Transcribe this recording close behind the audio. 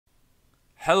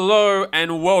Hello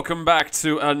and welcome back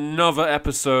to another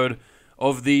episode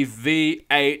of the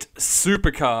V8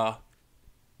 Supercar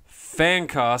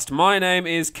Fancast. My name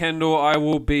is Kendall. I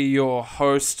will be your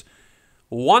host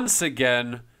once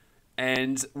again.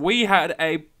 And we had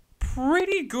a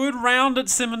pretty good round at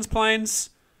Symmons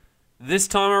Plains this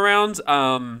time around.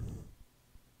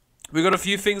 We got a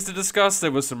few things to discuss. There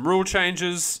were some rule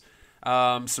changes,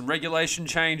 some regulation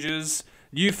changes,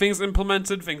 new things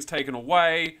implemented, things taken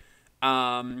away.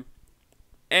 And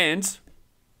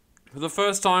for the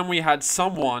first time, we had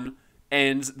someone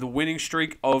end the winning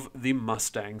streak of the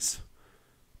Mustangs.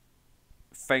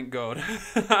 Thank God.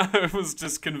 I was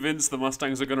just convinced the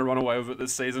Mustangs are going to run away with it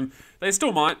this season. They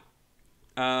still might.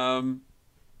 But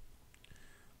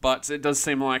it does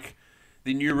seem like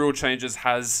the new rule changes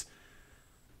has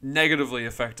negatively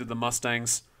affected the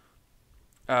Mustangs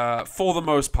for the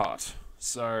most part.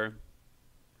 So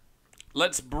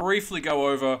let's briefly go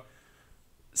over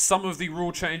some of the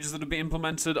rule changes that have been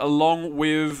implemented, along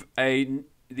with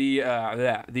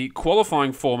the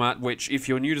qualifying format, which, if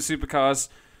you're new to Supercars,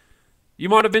 you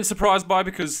might have been surprised by,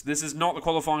 because this is not the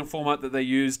qualifying format that they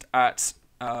used at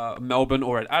Melbourne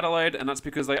or at Adelaide, and that's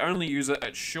because they only use it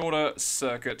at shorter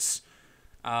circuits.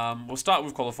 We'll start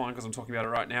with qualifying because I'm talking about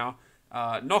it right now.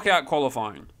 Knockout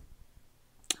qualifying.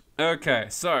 Okay,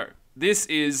 so this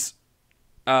is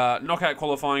knockout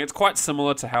qualifying. It's quite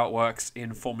similar to how it works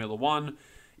in Formula 1.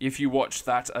 If you watch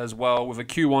that as well, with a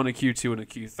Q1, a Q2, and a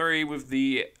Q3, with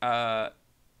the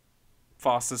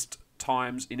fastest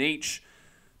times in each,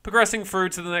 progressing through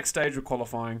to the next stage of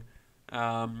qualifying.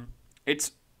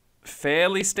 It's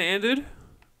fairly standard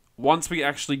once we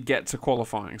actually get to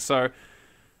qualifying. So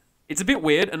it's a bit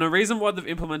weird, and the reason why they've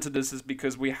implemented this is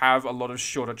because we have a lot of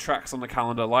shorter tracks on the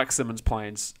calendar, like Symmons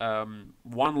Plains.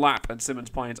 One lap at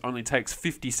Symmons Plains only takes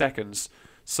 50 seconds,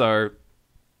 so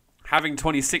having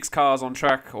 26 cars on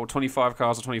track, or 25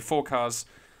 cars, or 24 cars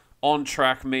on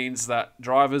track means that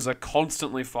drivers are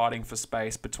constantly fighting for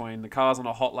space between the cars on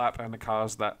a hot lap and the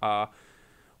cars that are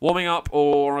warming up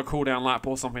or on a cool-down lap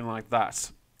or something like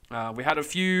that. We had a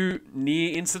few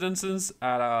near incidences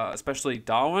at especially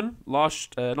Darwin, not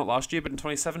last year, but in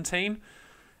 2017.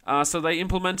 So they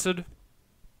implemented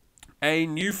a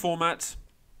new format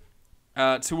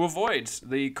to avoid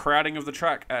the crowding of the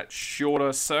track at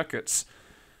shorter circuits,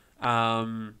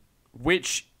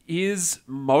 which is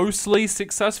mostly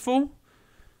successful.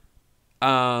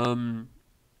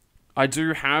 I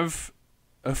do have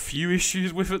a few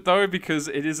issues with it, though, because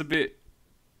it is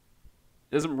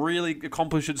doesn't really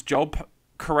accomplish its job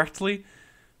correctly,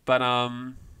 but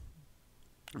I'll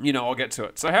get to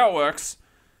it. So how it works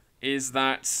is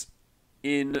that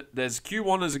there's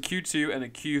Q1, there's a Q2, and a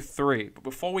Q3, but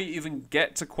before we even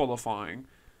get to qualifying,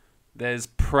 there's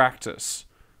practice.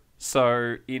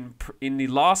 So in the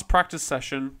last practice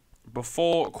session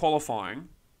before qualifying,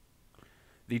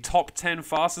 the top 10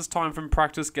 fastest time from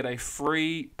practice get a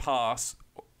free pass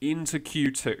into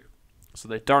Q2. So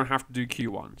they don't have to do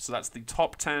Q1. So that's the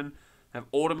top 10 have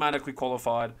automatically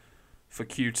qualified for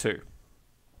Q2.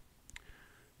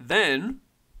 Then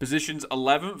positions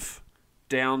 11th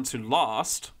down to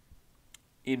last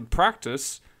in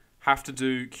practice have to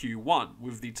do Q1,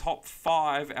 with the top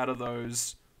 5 out of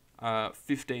those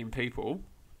 15 people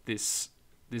this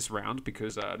round,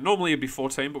 because normally it'd be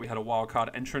 14, but we had a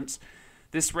wildcard entrance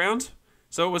this round.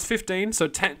 So it was 15, so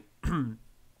 10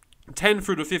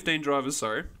 through to 15 drivers,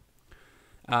 sorry,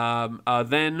 are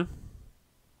then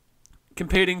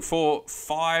competing for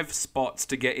 5 spots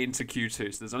to get into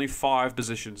Q2. So there's only 5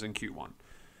 positions in Q1.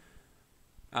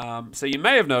 So you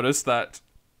may have noticed that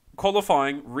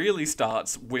qualifying really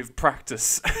starts with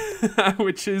practice,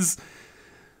 which is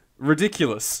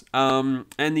ridiculous. And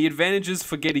the advantages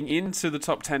for getting into the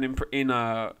top 10 in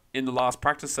the last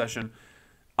practice session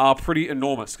are pretty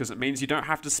enormous, because it means you don't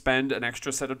have to spend an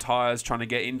extra set of tires trying to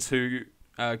get into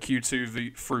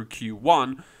Q2 through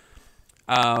Q1.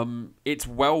 It's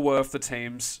well worth the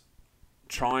teams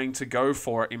trying to go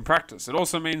for it in practice. It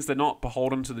also means they're not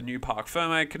beholden to the new Parc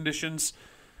Fermé conditions.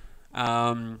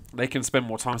 They can spend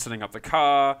more time setting up the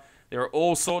car. There are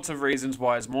all sorts of reasons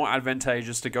why it's more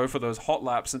advantageous to go for those hot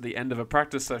laps at the end of a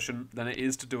practice session than it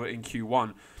is to do it in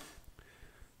Q1.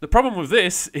 The problem with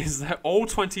this is that all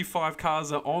 25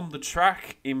 cars are on the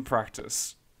track in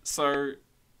practice. So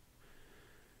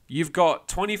you've got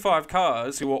 25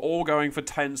 cars who are all going for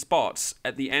 10 spots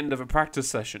at the end of a practice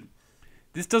session.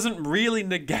 This doesn't really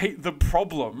negate the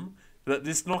problem that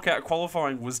this knockout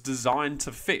qualifying was designed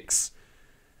to fix.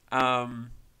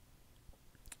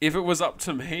 If it was up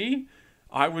to me,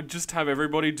 I would just have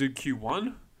everybody do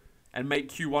Q1 and make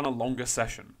Q1 a longer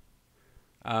session.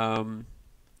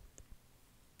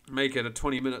 Make it a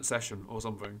 20-minute session or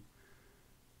something.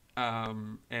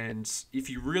 And if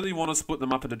you really want to split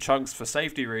them up into chunks for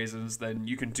safety reasons, then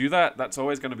you can do that. That's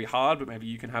always going to be hard, but maybe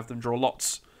you can have them draw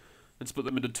lots and split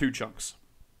them into 2 chunks.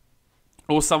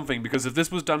 Or something, because if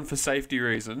this was done for safety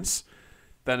reasons,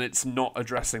 then it's not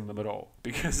addressing them at all.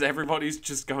 Because everybody's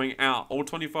just going out. All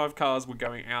 25 cars were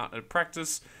going out at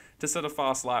practice to set a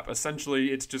fast lap.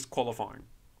 Essentially, it's just qualifying.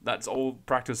 That's all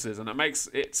practice is. And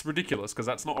it's ridiculous, because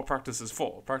that's not what practice is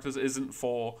for. Practice isn't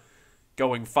for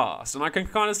going fast. And I can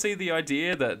kind of see the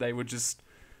idea that they would just...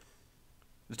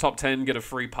 the top 10 get a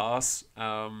free pass.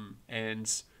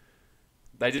 And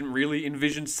they didn't really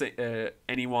envision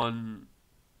anyone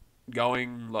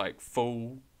going like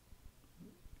full...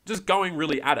 just going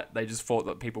really at it. They just thought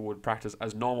that people would practice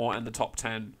as normal and the top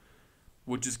 10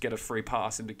 would just get a free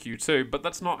pass into Q2. But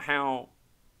that's not how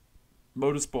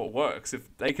motorsport works.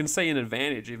 If they can see an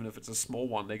advantage, even if it's a small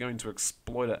one, they're going to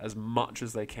exploit it as much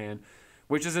as they can,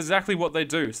 which is exactly what they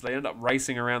do. So they end up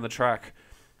racing around the track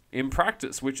in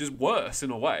practice, which is worse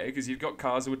in a way, because you've got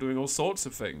cars who are doing all sorts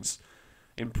of things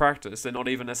in practice. They're not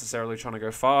even necessarily trying to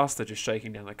go fast. They're just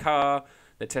shaking down the car.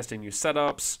 They're testing new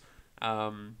setups.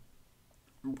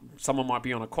 Someone might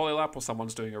be on a quali lap or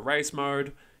someone's doing a race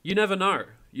mode. You never know.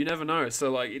 You never know.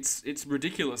 So like it's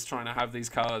ridiculous trying to have these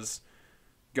cars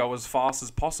go as fast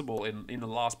as possible in the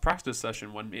last practice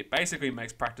session when it basically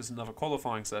makes practice another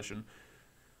qualifying session.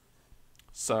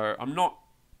 So I'm not...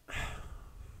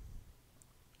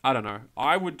 I don't know.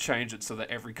 I would change it so that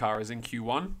every car is in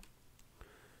Q1.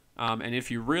 And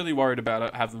if you're really worried about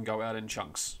it, have them go out in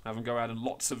chunks. Have them go out in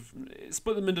lots of...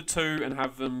 split them into 2 and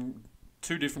have them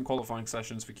 2 different qualifying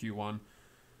sessions for Q1.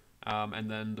 And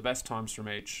then the best times from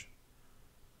each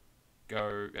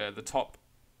go... the top...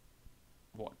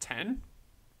 10?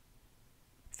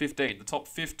 15. The top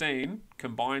 15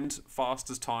 combined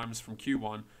fastest times from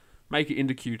Q1 make it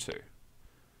into Q2.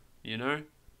 You know?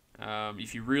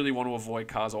 If you really want to avoid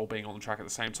cars all being on the track at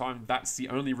the same time, that's the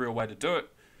only real way to do it.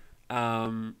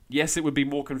 Yes, it would be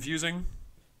more confusing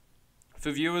for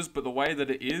viewers, but the way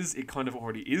that it kind of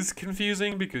already is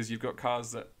confusing, because you've got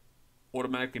cars that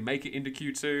automatically make it into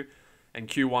Q2, and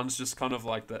Q1's just kind of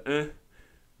like the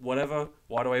whatever,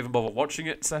 why do I even bother watching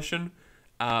it session.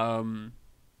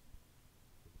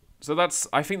 So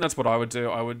I think that's what I would do.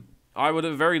 I would at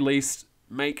the very least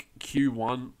make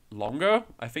Q1 longer.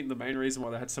 I think the main reason why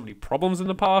they had so many problems in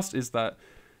the past is that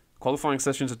qualifying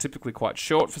sessions are typically quite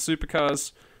short for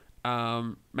supercars.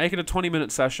 Make it a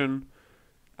 20-minute session,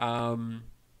 and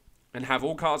have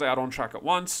all cars out on track at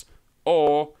once,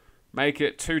 or make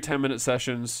it 2 10-minute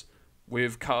sessions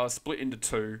with cars split into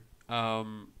 2,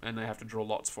 and they have to draw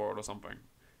lots for it or something.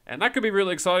 And that could be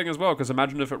really exciting as well, because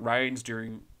imagine if it rains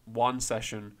during one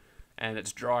session and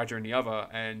it's dry during the other,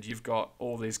 and you've got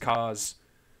all these cars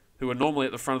who are normally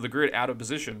at the front of the grid out of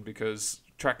position because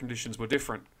track conditions were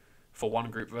different for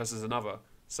one group versus another.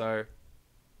 So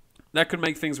that could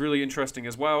make things really interesting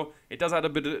as well. It does add a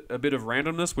bit of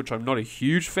randomness, which I'm not a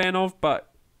huge fan of,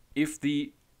 but if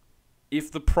the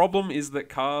problem is that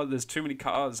there's too many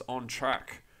cars on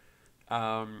track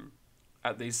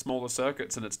at these smaller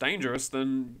circuits and it's dangerous,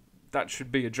 then that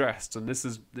should be addressed. And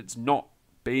it's not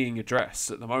being addressed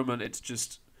at the moment. It's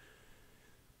just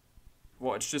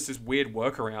this weird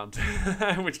workaround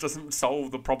which doesn't solve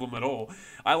the problem at all.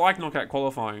 I like knockout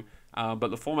qualifying, but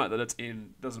the format that it's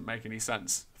in doesn't make any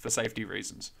sense for safety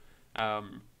reasons.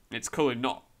 It's clearly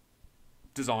not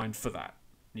designed for that,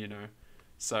 you know.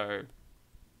 So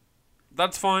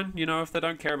that's fine, you know. If they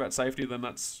don't care about safety, then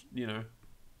that's, you know,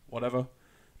 whatever.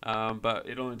 But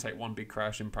it'll only take one big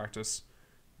crash in practice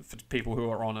for people who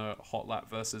are on a hot lap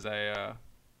versus a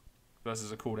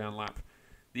cool down lap.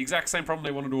 The exact same problem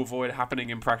they wanted to avoid happening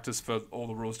in practice for all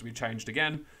the rules to be changed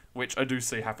again, which I do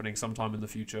see happening sometime in the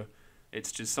future.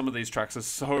 It's just some of these tracks are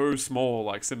so small,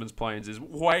 like Symmons Plains is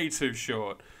way too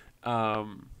short,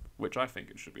 which I think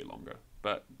it should be longer.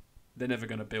 But they're never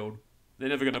going to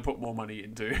put more money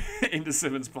into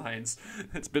Symmons Plains.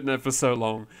 It's been there for so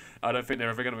long. I don't think they're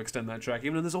ever going to extend that track,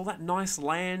 even though there's all that nice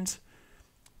land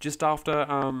just after,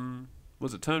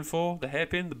 was it turn 4?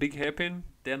 The big hairpin,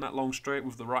 down that long straight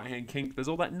with the right-hand kink. There's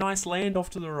all that nice land off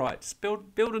to the right. Just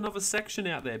build another section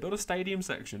out there. Build a stadium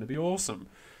section. It'd be awesome.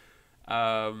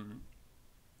 But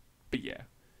yeah.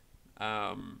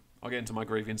 I'll get into my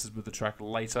grievances with the track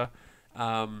later.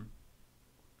 But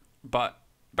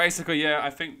basically, yeah, I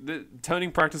think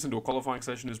turning practice into a qualifying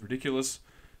session is ridiculous.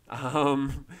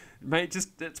 Mate,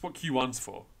 that's what Q1's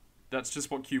for. That's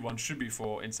just what Q1 should be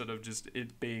for, instead of just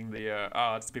it being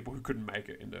it's the people who couldn't make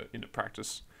it into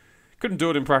practice. Couldn't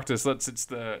do it in practice. It's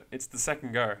the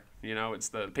second go. You know, it's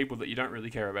the people that you don't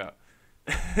really care about.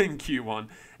 in Q1,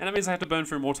 and that means they have to burn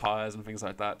through more tires and things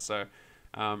like that. So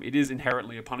it is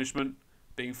inherently a punishment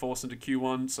being forced into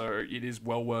Q1, so it is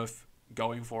well worth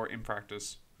going for it in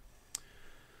practice.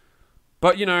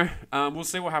 But, we'll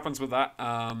see what happens with that.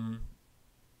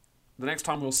 The next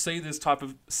time we'll see this type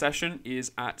of session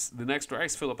is at the next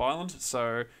race, Phillip Island.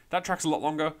 So that track's a lot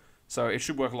longer, so it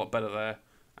should work a lot better there.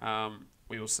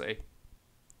 We will see.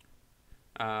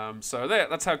 So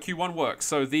that's how Q1 works.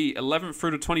 So the 11th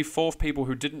through to 24th people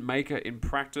who didn't make it in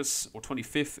practice, or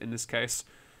 25th in this case,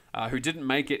 who didn't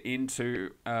make it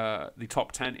into the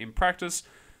top 10 in practice,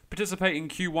 participate in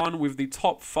Q1 with the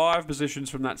top 5 positions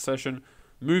from that session,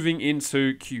 moving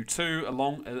into Q2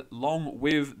 along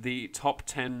with the top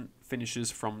 10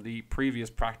 finishes from the previous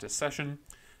practice session.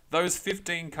 Those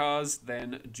 15 cars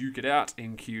then duke it out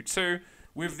in Q2,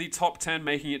 with the top 10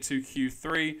 making it to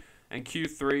Q3, and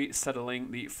Q3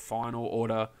 settling the final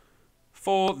order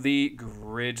for the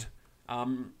grid.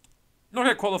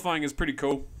 Knockout qualifying is pretty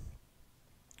cool.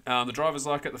 The drivers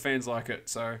like it, the fans like it,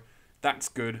 so that's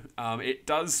good. It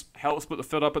does help split the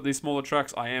field up at these smaller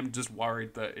tracks. I am just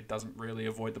worried that it doesn't really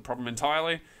avoid the problem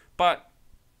entirely, but,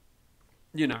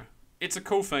 it's a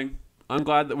cool thing. I'm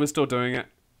glad that we're still doing it.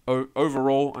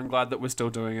 Overall, I'm glad that we're still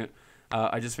doing it.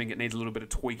 I just think it needs a little bit of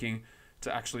tweaking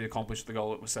to actually accomplish the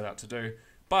goal it was set out to do.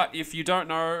 But if you didn't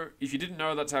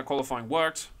know that's how qualifying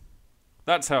worked,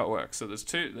 that's how it works. So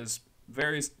there's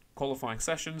various qualifying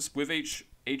sessions with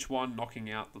each one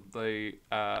knocking out the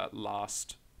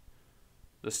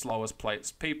slowest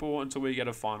placed people until we get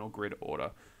a final grid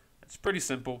order. It's pretty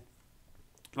simple.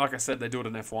 Like I said, they do it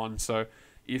in F1, so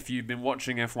if you've been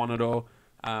watching F1 at all,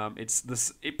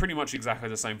 it's pretty much exactly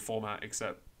the same format,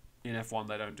 except in F1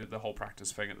 they don't do the whole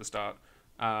practice thing at the start.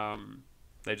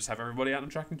 They just have everybody out on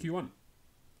track in Q1.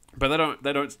 But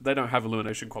they don't have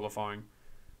elimination qualifying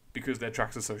because their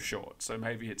tracks are so short. So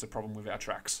maybe it's a problem with our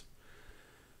tracks.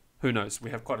 Who knows? We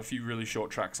have quite a few really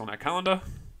short tracks on our calendar,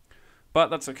 but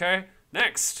that's okay.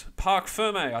 Next, Parc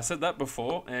Ferme. I said that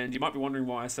before, and you might be wondering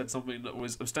why I said something that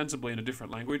was ostensibly in a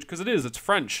different language, because it is. It's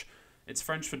French. It's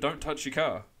French for don't touch your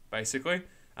car, basically.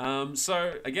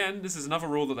 So, again, this is another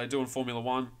rule that they do in Formula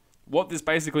 1. What this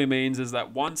basically means is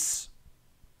that once...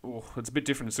 it's a bit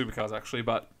different in Supercars, actually,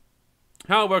 but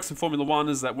how it works in Formula 1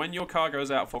 is that when your car goes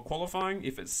out for qualifying,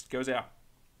 if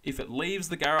it leaves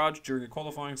the garage during a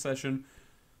qualifying session,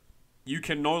 you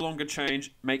can no longer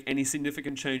make any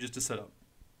significant changes to setup.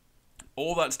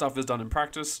 All that stuff is done in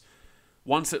practice.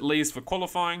 Once it leaves for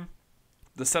qualifying,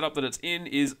 the setup that it's in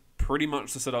is pretty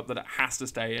much the setup that it has to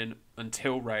stay in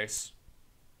until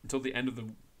the end of the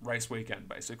race weekend,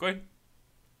 basically.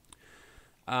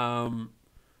 I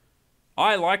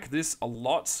like this a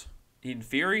lot in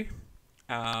theory.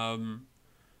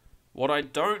 What I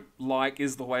don't like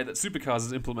is the way that Supercars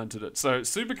has implemented it. So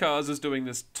Supercars is doing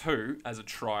this too as a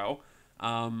trial,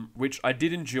 which I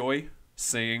did enjoy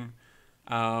seeing.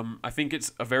 I think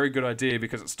it's a very good idea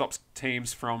because it stops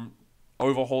teams from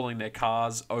overhauling their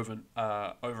cars over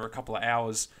a couple of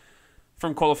hours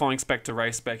from qualifying spec to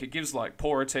race spec. It gives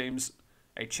poorer teams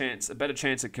a better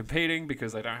chance at competing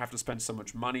because they don't have to spend so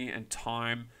much money and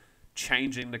time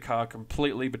changing the car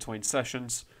completely between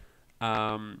sessions,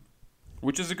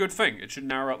 which is a good thing. It should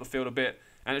narrow up the field a bit,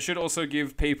 and it should also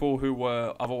give people who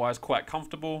were otherwise quite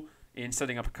comfortable in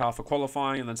setting up a car for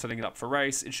qualifying and then setting it up for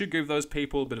race, it should give those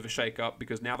people a bit of a shake-up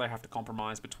because now they have to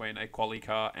compromise between a quali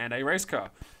car and a race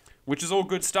car, which is all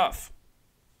good stuff.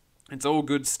 It's all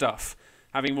good stuff.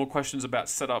 Having more questions about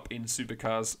setup in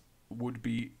Supercars would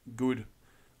be good,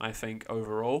 I think,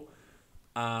 overall.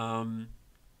 The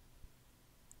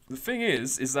thing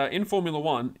is that in Formula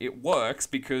 1, it works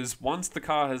because once the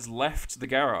car has left the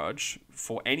garage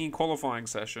for any qualifying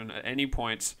session at any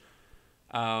point,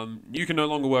 you can no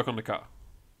longer work on the car.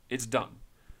 It's done.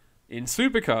 In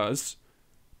Supercars,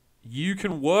 you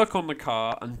can work on the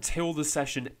car until the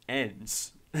session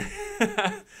ends,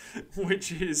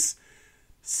 which is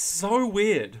so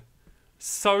weird,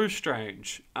 so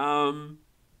strange.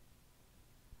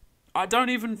 I don't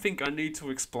even think I need to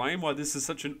explain why this is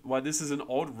an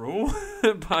odd rule,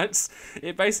 but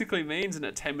it basically means in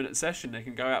a 10-minute session they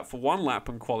can go out for one lap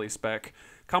on quali spec,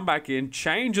 come back in,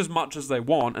 change as much as they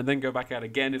want, and then go back out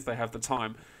again if they have the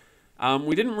time.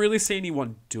 We didn't really see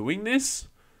anyone doing this,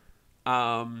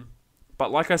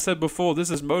 but like I said before, this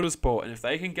is motorsport, and if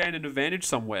they can gain an advantage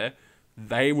somewhere,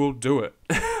 they will do it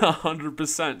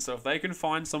 100%. So if they can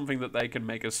find something that they can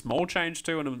make a small change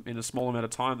to in a small amount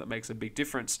of time that makes a big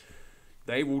difference,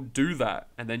 they will do that.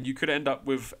 And then you could end up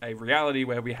with a reality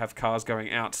where we have cars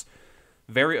going out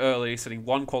very early, setting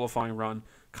one qualifying run,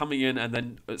 coming in and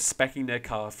then speccing their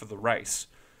car for the race.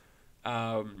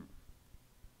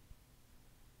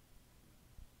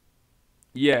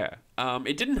 Yeah.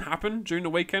 It didn't happen during the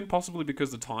weekend, possibly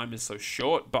because the time is so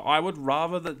short, but I would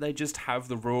rather that they just have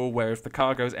the rule where if the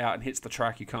car goes out and hits the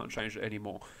track, you can't change it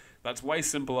anymore. That's way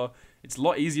simpler. It's a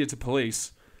lot easier to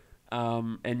police.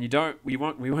 And we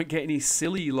won't get any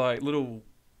silly, like, little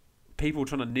people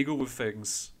trying to niggle with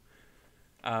things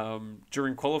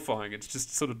during qualifying. It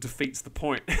just sort of defeats the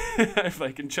point if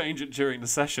they can change it during the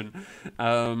session.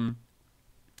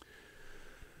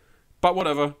 But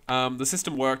whatever. The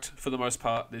system worked for the most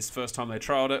part this first time they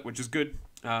trialed it, which is good.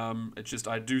 It's just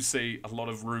I do see a lot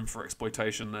of room for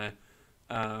exploitation there.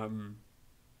 Yeah,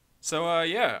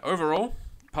 overall,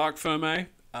 Parc Ferme,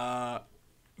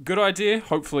 good idea.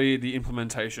 Hopefully the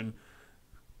implementation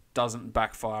doesn't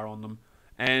backfire on them.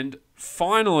 And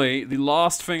finally, the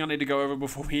last thing I need to go over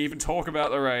before we even talk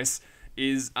about the race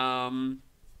is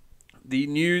the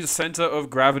new center of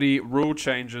gravity rule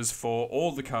changes for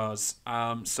all the cars.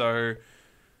 So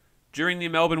during the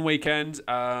Melbourne weekend,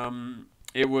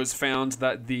 it was found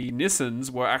that the Nissans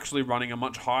were actually running a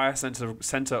much higher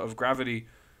center of gravity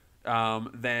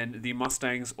than the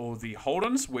Mustangs or the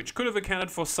Holdens, which could have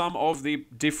accounted for some of the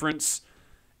difference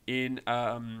in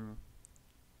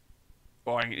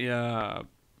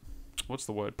what's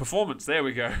the word? Performance. There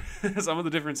we go. Some of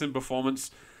the difference in performance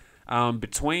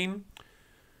between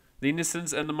the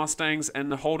Nissans and the Mustangs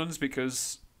and the Holdens,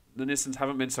 because the Nissans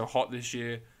haven't been so hot this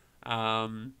year.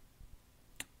 So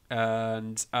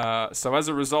as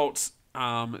a result,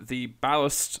 the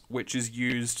ballast, which is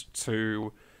used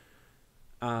to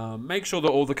make sure that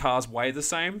all the cars weigh the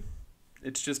same,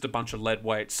 it's just a bunch of lead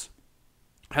weights,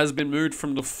 has been moved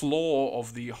from the floor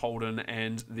of the Holden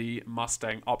and the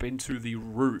Mustang up into the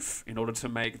roof in order to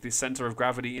make the center of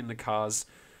gravity in the cars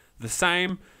the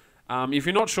same. If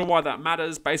you're not sure why that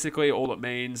matters, basically all it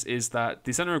means is that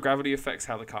the center of gravity affects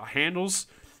how the car handles.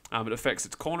 It affects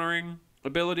its cornering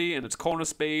ability and its corner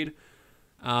speed.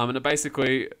 And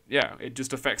it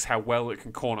just affects how well it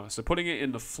can corner. So putting it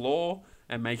in the floor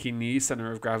and making the center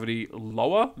of gravity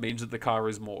lower means that the car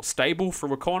is more stable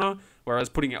through a corner, whereas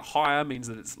putting it higher means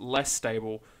that it's less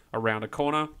stable around a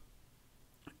corner.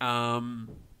 And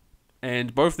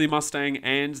both the Mustang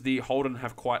and the Holden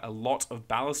have quite a lot of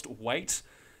ballast weight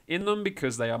in them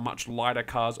because they are much lighter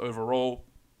cars overall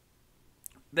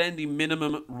than the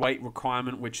minimum weight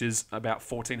requirement, which is about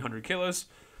 1,400 kilos.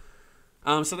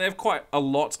 So they have quite a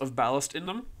lot of ballast in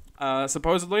them.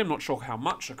 Supposedly, I'm not sure how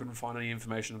much. I couldn't find any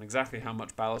information on exactly how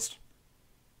much ballast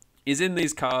is in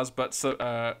these cars, but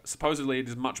supposedly it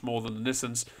is much more than the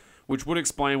Nissans, which would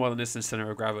explain why the Nissan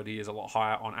center of gravity is a lot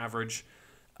higher on average.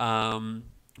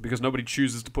 Because nobody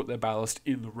chooses to put their ballast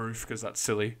in the roof, because that's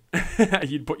silly.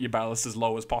 You'd put your ballast as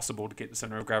low as possible to keep the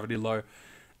center of gravity low.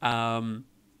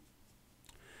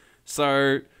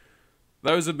 So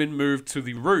those have been moved to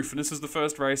the roof, and this is the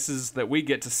first races that we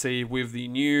get to see with the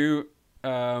new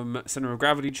center of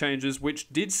gravity changes, which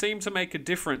did seem to make a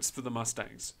difference for the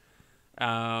Mustangs.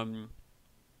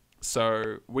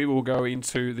 So we will go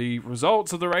into the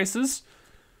results of the races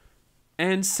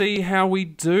and see how we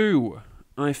do,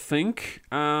 I think.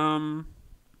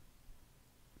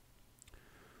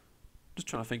 Just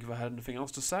trying to think if I had anything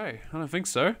else to say. I don't think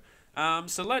so.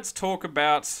 So let's talk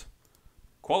about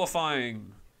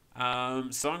qualifying. So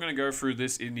I'm going to go through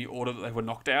this in the order that they were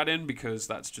knocked out in, because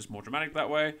that's just more dramatic that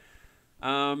way.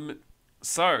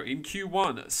 So in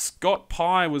Q1, Scott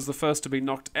Pye was the first to be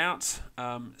knocked out,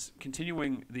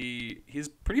 continuing his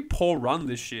pretty poor run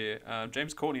this year.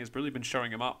 James Courtney has really been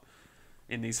showing him up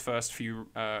in these first few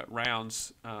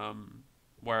rounds,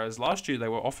 whereas last year they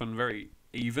were often very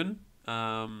even.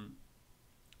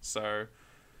 So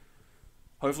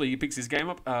hopefully he picks his game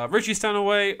up. Richie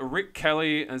Stanaway, Rick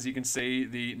Kelly, as you can see,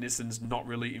 the Nissan's not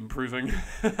really improving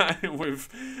with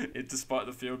it, despite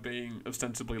the field being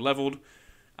ostensibly leveled.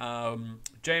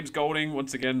 James Golding,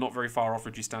 once again, not very far off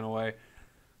Richie Stanaway.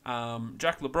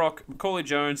 Jack LeBrock, Macaulay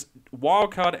Jones,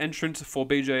 wildcard entrant for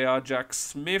BJR, Jack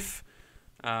Smith,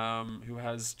 who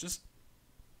has just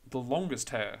the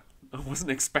longest hair. I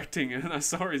wasn't expecting it, and I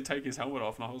saw him take his helmet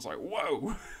off, and I was like,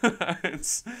 whoa!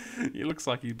 He looks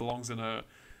like he belongs in a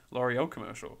L'Oreal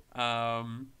commercial.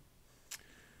 And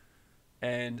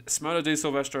Smoto Di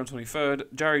Silvestro on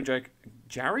 23rd,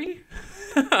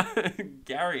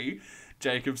 Gary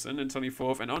Jacobson in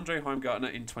 24th, and Andre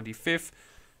Heimgartner in 25th,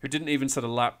 who didn't even set a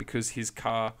lap because his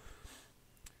car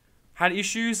had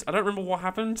issues. I don't remember what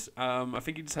happened. I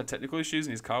think he just had technical issues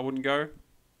and his car wouldn't go.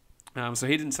 So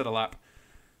he didn't set a lap.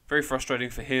 Very frustrating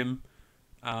for him.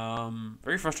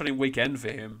 Very frustrating weekend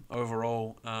for him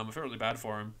overall. I feel really bad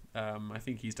for him. I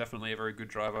think he's definitely a very good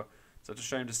driver. So it's a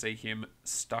shame to see him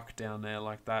stuck down there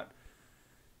like that.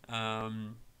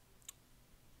 In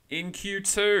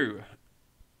Q2,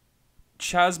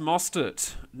 Chaz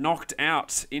Mostert knocked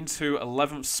out into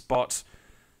 11th spot.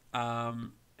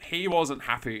 He wasn't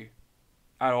happy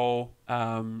at all.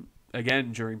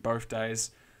 Again, during both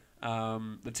days.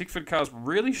 The Tickford cars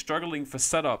really struggling for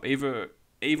setup, either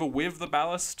with the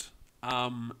ballast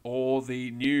or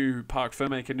the new Parc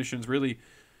Ferme conditions really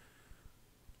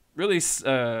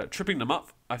tripping them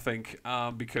up, I think,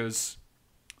 because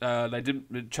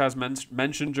Chaz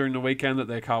mentioned during the weekend that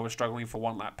their car was struggling for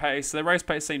one lap pace. Their race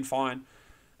pace seemed fine,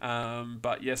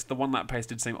 but yes, the one lap pace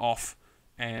did seem off,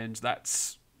 and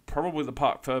that's probably the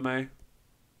Parc Ferme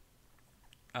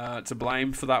to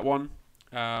blame for that one.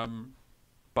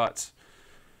 But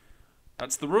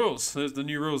that's the rules. There's the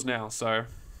new rules now, so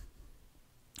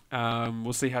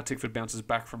we'll see how Tickford bounces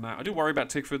back from that. I do worry about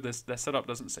Tickford. Their setup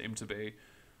doesn't seem to be...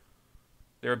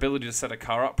 Their ability to set a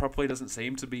car up properly doesn't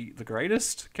seem to be the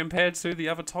greatest compared to the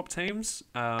other top teams.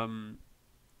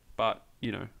 But,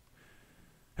 you know,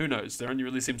 who knows? There only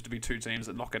really seems to be two teams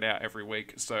that knock it out every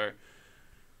week, so...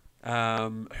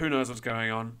 who knows what's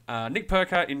going on. Nick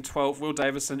Percat in 12th, Will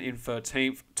Davison in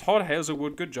 13th, Todd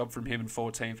Hazelwood, good job from him in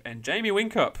 14th, and Jamie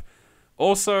Winkup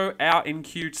also out in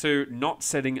Q2, not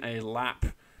setting a lap.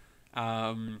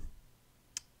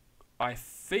 I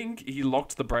think he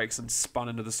locked the brakes and spun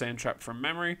into the sand trap from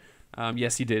memory.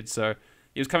 Yes, he did. So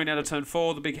he was coming down to turn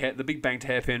 4, the big banked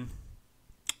hairpin,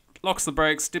 locks the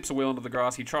brakes, dips a wheel into the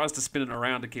grass. He tries to spin it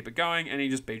around to keep it going, and he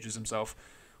just beaches himself,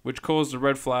 which caused a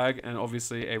red flag, and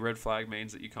obviously a red flag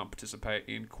means that you can't participate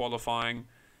in qualifying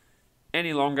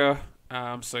any longer.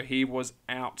 So he was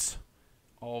out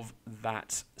of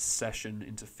that session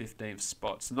into 15th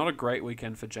spot. So not a great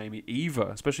weekend for Jamie either,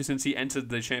 especially since he entered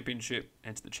this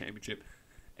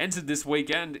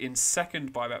weekend in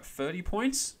second by about 30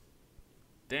 points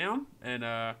down, and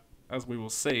as we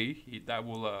will see, that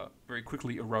will very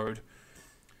quickly erode.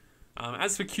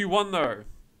 As for Q1 though,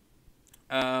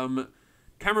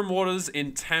 Cameron Waters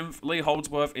in 10th, Lee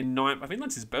Holdsworth in 9th. I think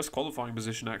that's his best qualifying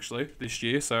position, actually, this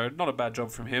year, so not a bad job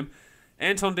from him.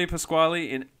 Anton De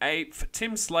Pasquale in 8th,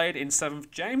 Tim Slade in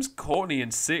 7th, James Courtney in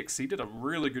 6th. He did a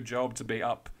really good job to be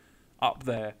up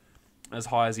there as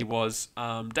high as he was.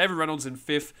 David Reynolds in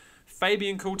 5th,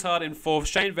 Fabian Coulthard in 4th,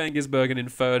 Shane Van Gisbergen in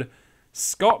 3rd,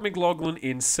 Scott McLaughlin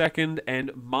in 2nd, and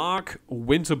Mark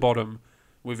Winterbottom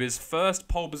with his first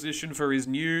pole position for his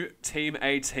new Team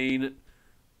 18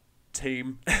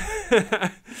 team.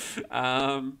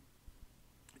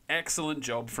 Excellent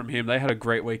job from him. They had a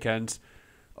great weekend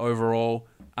overall,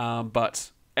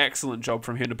 but excellent job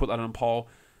from him to put that on pole.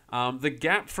 The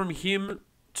gap from him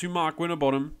to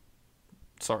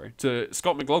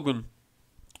Scott McLaughlin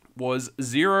was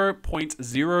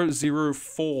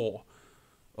 0.004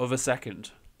 of a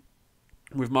second,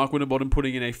 with Mark Winterbottom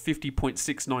putting in a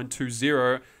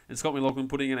 50.6920 and Scott McLaughlin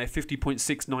putting in a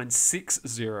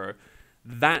 50.6960.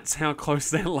 That's how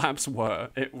close their laps were.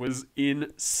 It was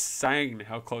insane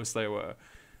how close they were.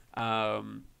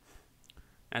 And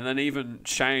then even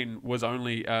Shane was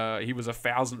only, he was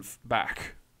 1,000th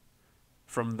back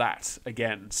from that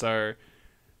again. So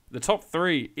the top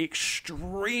three,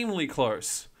 extremely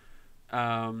close.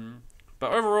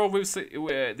 But overall,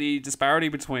 the disparity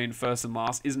between first and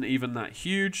last isn't even that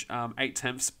huge. 8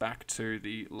 tenths back to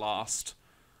the last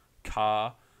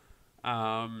car.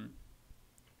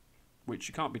 Which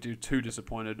you can't be too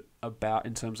disappointed about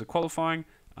in terms of qualifying,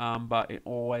 but it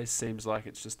always seems like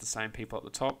it's just the same people at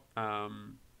the top,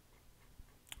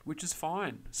 which is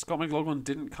fine. Scott McLaughlin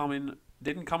didn't come in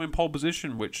pole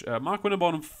position, which Mark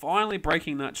Winterbottom finally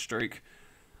breaking that streak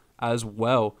as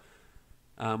well.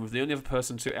 With the only other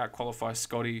person to out-qualify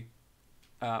Scotty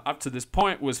up to this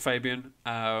point was Fabian,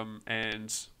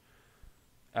 and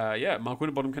Mark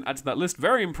Winterbottom can add to that list.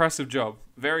 Very impressive job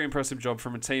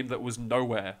from a team that was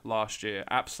nowhere last year,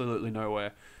 absolutely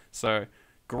nowhere. So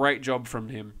great job from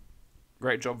him,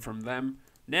 great job from them.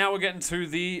 Now we're getting to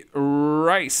the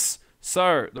race.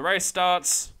 So the race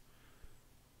starts.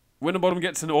 Winterbottom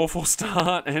gets an awful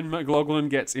start, and McLaughlin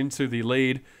gets into the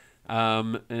lead,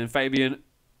 and Fabian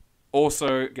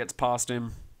also gets past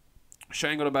him.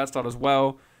 Shane got a bad start as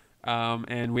well,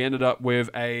 and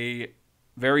we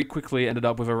very quickly ended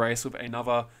up with a race with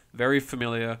another very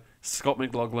familiar Scott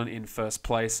McLaughlin in first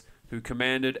place, who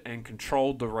commanded and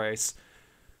controlled the race,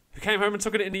 who came home and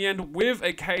took it in the end with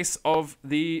a case of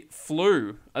the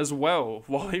flu as well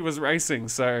while he was racing.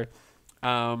 So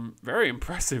very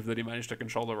impressive that he managed to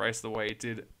control the race the way he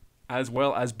did, as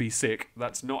well as be sick.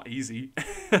 That's not easy.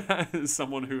 As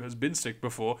someone who has been sick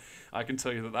before, I can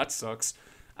tell you that sucks.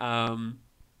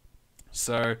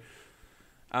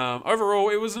 Overall,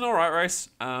 it was an alright race.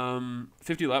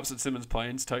 50 laps at Symmons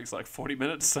Plains takes like 40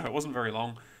 minutes, so it wasn't very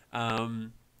long.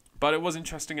 But it was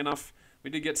interesting enough. We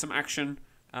did get some action.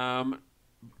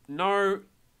 No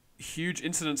huge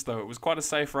incidents, though. It was quite a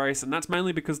safe race, and that's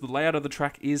mainly because the layout of the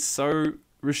track is so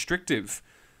restrictive.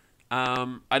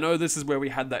 I know this is where we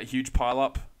had that huge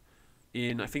pile-up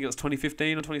in, I think it was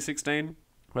 2015 or 2016.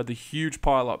 We had the huge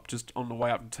pile-up just on the way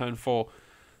up to Turn 4.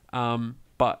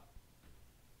 But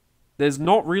there's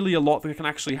not really a lot that can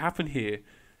actually happen here.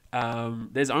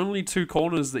 There's only 2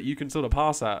 corners that you can sort of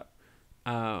pass at.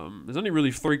 There's only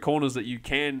really 3 corners that you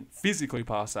can physically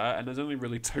pass at, and there's only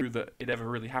really 2 that it ever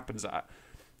really happens at.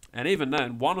 And even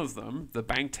then, one of them, the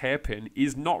banked hairpin,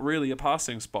 is not really a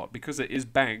passing spot because it is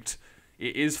banked.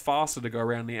 It is faster to go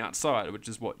around the outside, which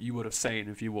is what you would have seen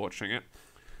if you're watching it.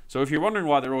 So if you're wondering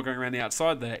why they're all going around the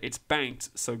outside there, it's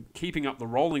banked, so keeping up the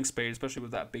rolling speed, especially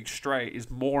with that big straight, is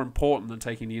more important than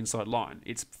taking the inside line.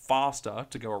 It's faster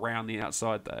to go around the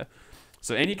outside there.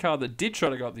 So any car that did try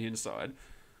to go up the inside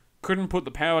couldn't put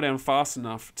the power down fast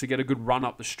enough to get a good run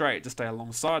up the straight to stay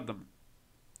alongside them.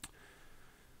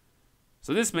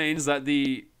 So this means that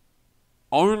the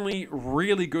only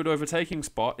really good overtaking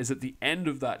spot is at the end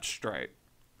of that straight,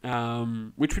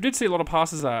 which we did see a lot of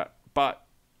passes at, but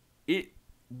it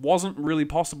wasn't really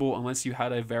possible unless you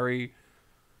had a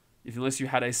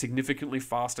significantly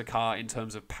faster car in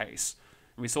terms of pace.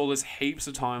 And we saw this heaps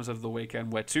of times over the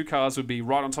weekend where 2 cars would be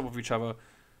right on top of each other,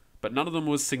 but none of them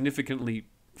was significantly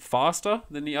faster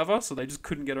than the other, so they just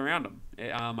couldn't get around them.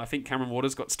 I think Cameron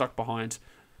Waters got stuck behind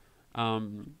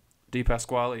Di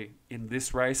Pasquale in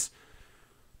this race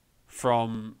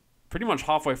from pretty much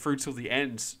halfway through till the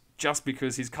end, just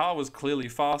because his car was clearly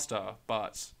faster.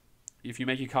 But if you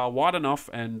make your car wide enough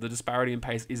and the disparity in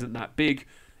pace isn't that big,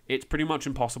 it's pretty much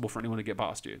impossible for anyone to get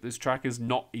past you. This track is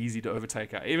not easy to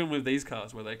overtake at. Even with these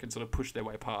cars where they can sort of push their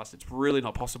way past, it's really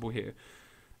not possible here.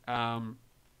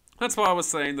 That's why I was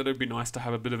saying that it'd be nice to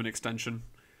have a bit of an extension,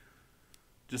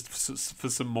 just for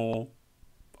some more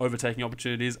overtaking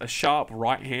opportunities. A sharp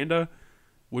right-hander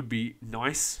would be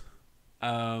nice.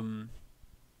 Along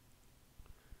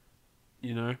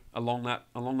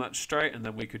that straight, and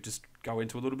then we could just go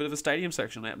into a little bit of a stadium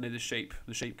section out near the sheep.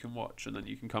 The sheep can watch, and then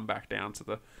you can come back down to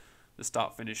the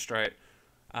start-finish straight.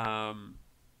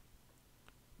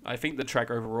 I think the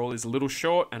track overall is a little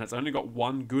short, and it's only got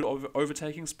one good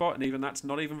overtaking spot, and even that's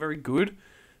not even very good.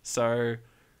 So,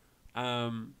 I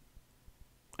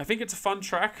think it's a fun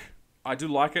track. I do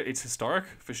like it. It's historic,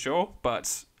 for sure,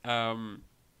 but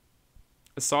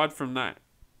aside from that,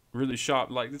 really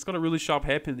sharp, it's got a really sharp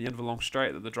hairpin at the end of a long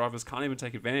straight that the drivers can't even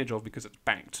take advantage of because it's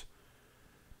banked.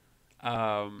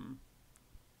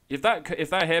 If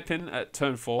that hairpin at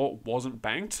turn 4 wasn't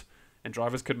banked and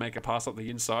drivers could make a pass up the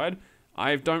inside,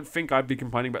 I don't think I'd be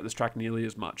complaining about this track nearly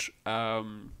as much.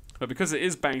 But because it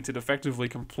is banked, it effectively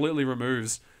completely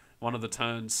removes one of the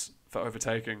turns for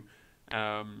overtaking,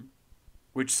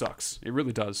 which sucks. It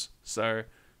really does. So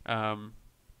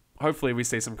hopefully we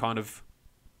see some kind of,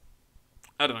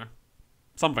 I don't know,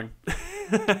 something.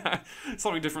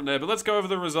 Something different there. But let's go over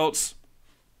the results.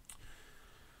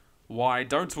 Why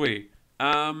don't we?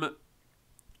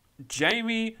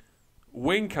 Jamie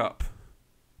Whincup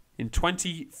in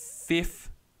 25th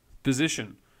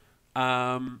position. He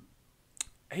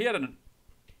had an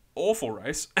awful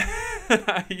race.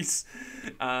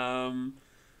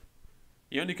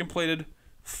 He only completed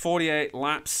 48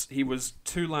 laps. He was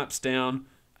 2 laps down.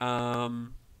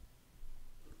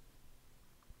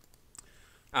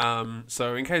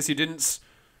 So in case you didn't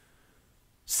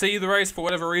see the race for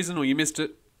whatever reason, or you missed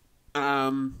it,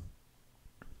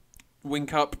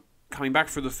 Whincup, coming back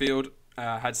through the field,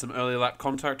 had some early lap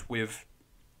contact with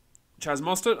Chaz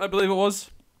Mostert, I believe it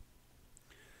was,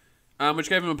 which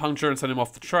gave him a puncture and sent him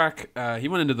off the track. He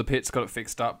went into the pits, got it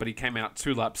fixed up, but he came out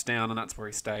 2 laps down, and that's where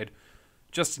he stayed.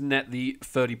 Just to net the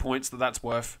 30 points that's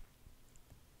worth.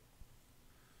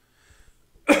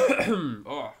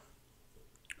 Oh,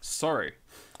 sorry.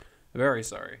 Very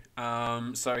sorry.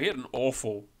 So he had an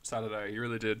awful Saturday. He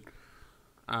really did.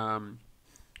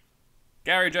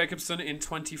 Gary Jacobson in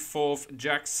 24th.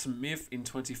 Jack Smith in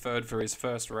 23rd for his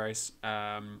first race.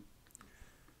 Jack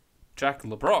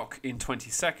LeBrock in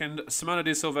 22nd. Simona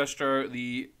Di Silvestro,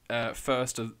 the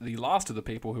last of the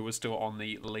people who was still on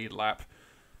the lead lap.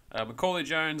 Macaulay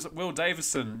Jones, Will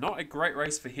Davison. Not a great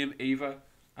race for him either.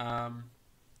 I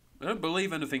don't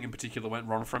believe anything in particular went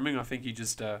wrong from him. I think he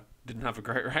just didn't have a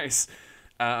great race.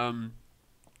 Andre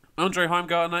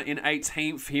Heimgartner in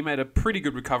 18th. He made a pretty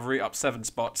good recovery, up 7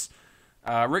 spots.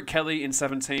 Rick Kelly in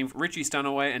 17th. Richie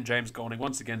Stanaway and James Golding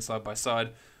once again side by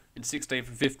side in 16th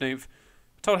and 15th.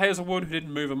 Todd Hazelwood, who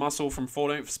didn't move a muscle, from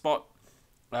 14th spot.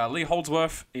 Lee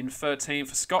Holdsworth in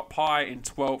 13th. Scott Pye in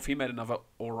 12th. He made another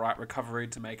alright recovery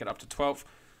to make it up to 12th.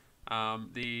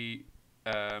 The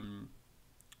nearly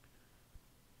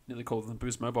called them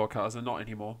Boost Mobile cars. They're not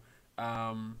anymore.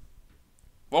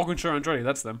 Walkinshaw Andretti,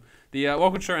 that's them. The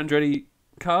Walkinshaw Andretti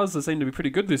cars, they seem to be pretty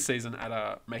good this season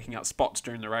at making up spots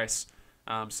during the race.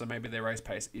 So maybe their race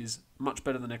pace is much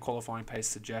better than their qualifying pace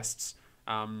suggests.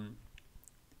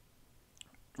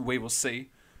 We will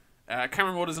see.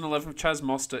 Cameron Waters in 11th, Chaz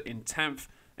Mostert in 10th,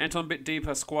 Anton Di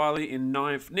Pasquale in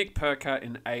 9th, Nick Percat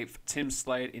in 8th, Tim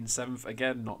Slade in 7th,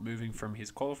 again not moving from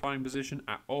his qualifying position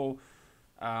at all.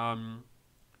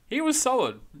 He was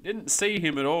solid. Didn't see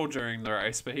him at all during the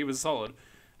race, but he was solid.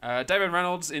 David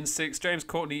Reynolds in 6th, James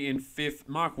Courtney in 5th,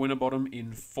 Mark Winterbottom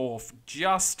in 4th.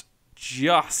 Just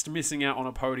missing out on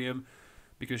a podium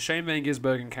because Shane Van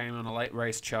Gisbergen came on a late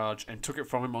race charge and took it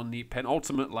from him on the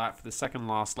penultimate lap for the second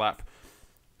last lap.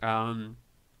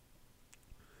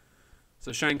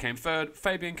 So Shane came third,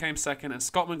 Fabian came second, and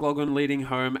Scott McLaughlin leading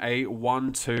home a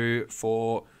 1-2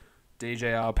 for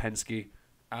DJR Penske.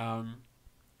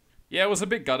 Yeah, it was a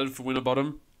bit gutted for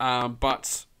Winterbottom,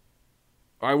 but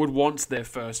I would want their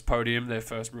first podium, their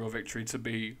first real victory to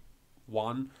be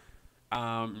won.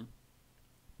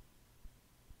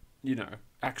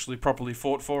 Actually properly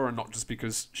fought for, and not just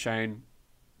because Shane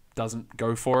doesn't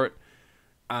go for it.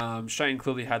 Shane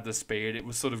clearly had the speed. It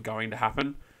was sort of going to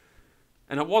happen.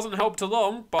 And it wasn't helped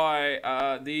along by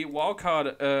the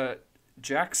wildcard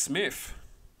Jack Smith.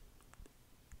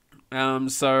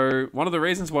 So one of the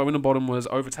reasons why Winterbottom was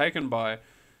overtaken by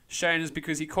Shane is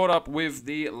because he caught up with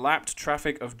the lapped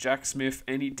traffic of Jack Smith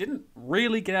and he didn't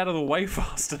really get out of the way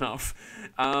fast enough.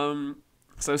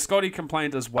 So Scotty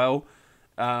complained as well,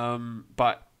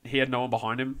 but he had no one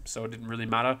behind him, so it didn't really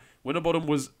matter. Winterbottom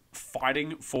was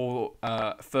fighting for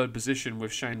third position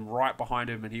with Shane right behind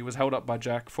him, and he was held up by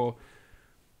Jack for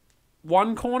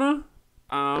one corner,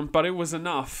 but it was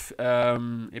enough. It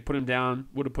would have put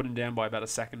him down by about a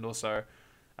second or so,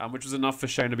 which was enough for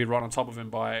Shane to be right on top of him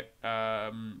by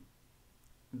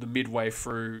the midway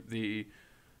through the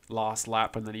last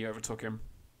lap, and then he overtook him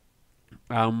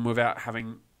without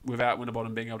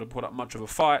Winterbottom being able to put up much of a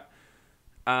fight.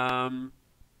 And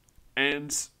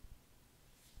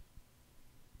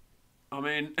I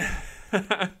mean,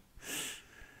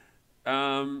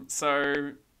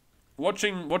 so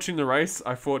watching the race,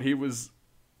 I thought he was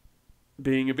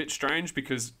being a bit strange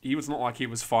because he was not like he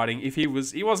was fighting. He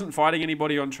wasn't fighting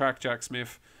anybody on track, Jack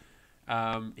Smith.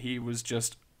 He was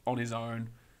just on his own,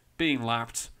 being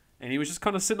lapped, and he was just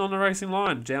kind of sitting on the racing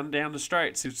line down the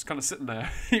straights. He was just kind of sitting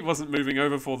there. He wasn't moving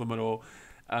over for them at all.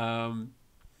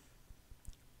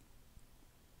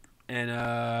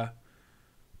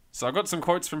 So I got some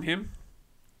quotes from him.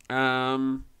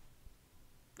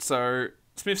 So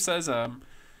Smith says, I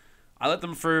let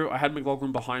them through. I had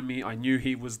McLaughlin behind me. I knew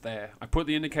he was there. I put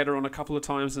the indicator on a couple of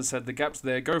times and said, the gap's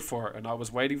there, go for it. And I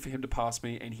was waiting for him to pass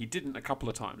me, and he didn't a couple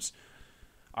of times.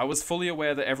 I was fully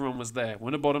aware that everyone was there.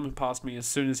 Winterbottom passed me as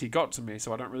soon as he got to me,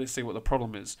 so I don't really see what the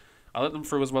problem is. I let them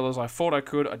through as well as I thought I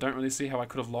could. I don't really see how I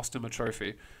could have lost him a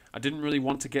trophy. I didn't really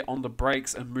want to get on the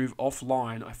brakes and move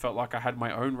offline. I felt like I had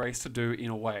my own race to do in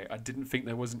a way. I didn't think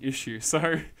there was an issue.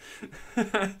 So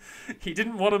he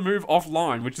didn't want to move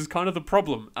offline, which is kind of the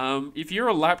problem. If you're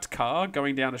a lapped car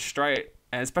going down a straight,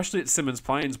 and especially at Symmons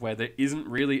Plains where there isn't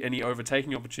really any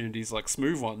overtaking opportunities like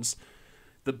smooth ones,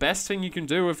 the best thing you can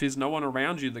do if there's no one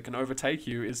around you that can overtake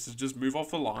you is to just move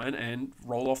off the line and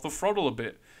roll off the throttle a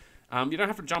bit. You don't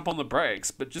have to jump on the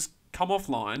brakes, but just come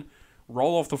offline,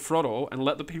 roll off the throttle, and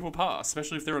let the people pass,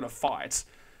 especially if they're in a fight.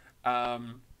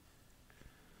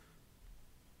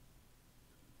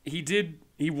 He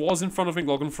was in front of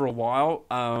McLaughlin for a while,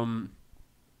 and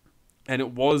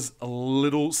it was a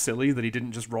little silly that he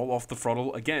didn't just roll off the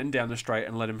throttle again down the straight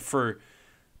and let him through,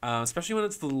 especially when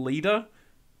it's the leader.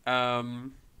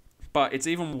 But it's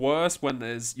even worse when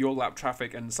there's your lap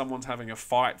traffic and someone's having a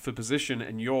fight for position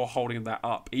and you're holding that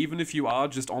up. Even if you are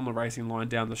just on the racing line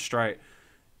down the straight,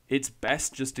 it's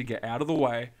best just to get out of the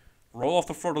way, roll off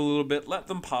the throttle a little bit, let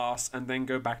them pass, and then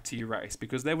go back to your race.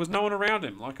 Because there was no one around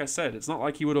him. Like I said, it's not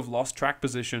like he would have lost track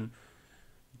position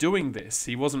doing this.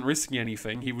 He wasn't risking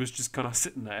anything. He was just kind of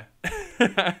sitting there.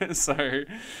 So,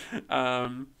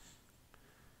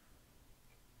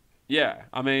 yeah,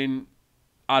 I mean,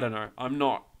 I don't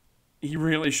know. He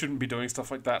really shouldn't be doing stuff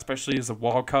like that, especially as a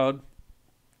wild card.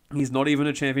 He's not even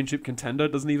a championship contender.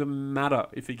 It doesn't even matter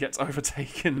if he gets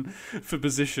overtaken for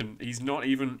position. He's not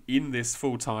even in this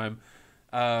full time.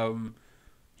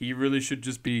 He really should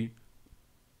just be,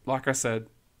 like I said,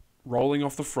 rolling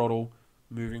off the throttle,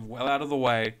 moving well out of the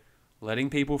way, letting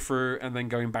people through, and then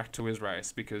going back to his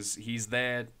race because he's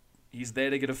there He's there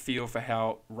to get a feel for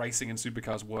how racing in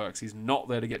supercars works. He's not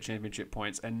there to get championship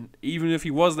points. And even if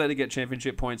he was there to get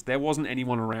championship points, there wasn't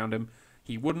anyone around him.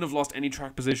 He wouldn't have lost any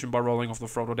track position by rolling off the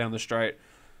throttle down the straight.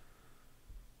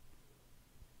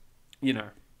 You know,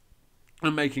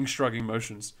 I'm making shrugging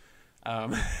motions.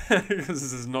 Because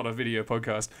this is not a video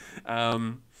podcast.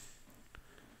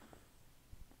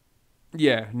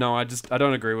 Yeah, no, I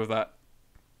don't agree with that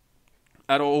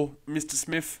at all, Mr.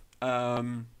 Smith.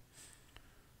 When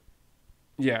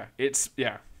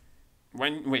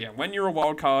you're a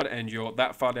wild card and you're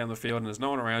that far down the field and there's no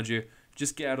one around you,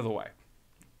 just get out of the way.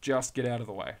 Just get out of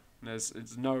the way.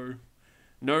 It's no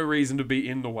reason to be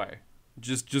in the way.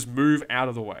 Just move out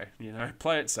of the way. You know,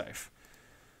 play it safe.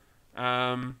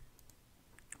 But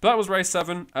that was race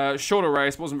 7. Shorter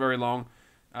race, wasn't very long.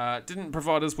 Didn't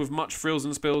provide us with much frills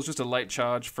and spills. Just a late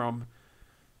charge from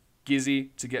Gizzy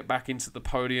to get back into the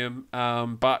podium.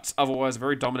 But otherwise, a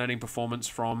very dominating performance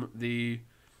from the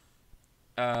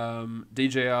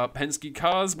DJR Penske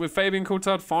cars, with Fabian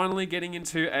Coulthard finally getting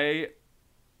into a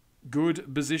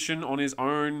good position on his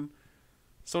own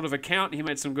sort of account. He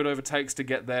made some good overtakes to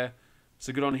get there,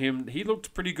 so good on him. He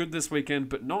looked pretty good this weekend,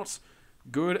 but not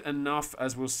good enough,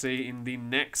 as we'll see in the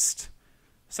next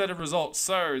set of results.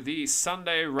 So the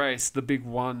Sunday race, the big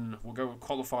one, we'll go with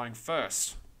qualifying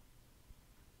first,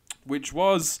 which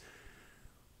was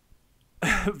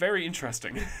very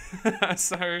interesting.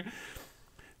 So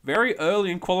very early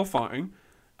in qualifying,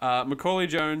 Macaulay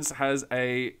Jones has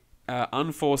a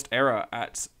unforced error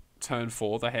at turn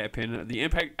 4, the hairpin. At the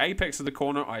apex of the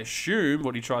corner, I assume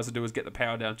what he tries to do is get the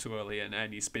power down too early,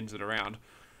 and he spins it around.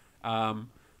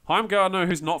 Heimgartner,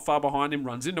 who's not far behind him,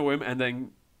 runs into him, and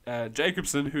then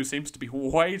Jacobson, who seems to be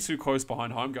way too close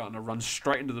behind Heimgartner, runs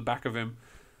straight into the back of him.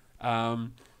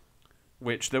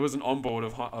 Which there was an onboard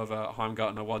of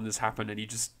Heimgartner when this happened, and he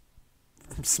just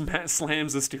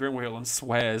slams the steering wheel and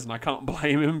swears, and I can't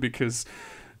blame him, because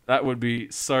that would be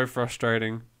so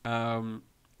frustrating.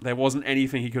 There wasn't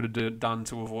anything he could have done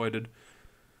to avoid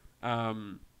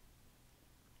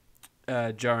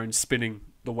Jones spinning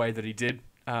the way that he did.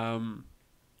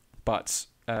 But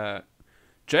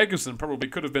Jacobson probably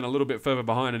could have been a little bit further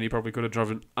behind, and he probably could have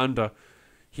driven under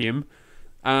him.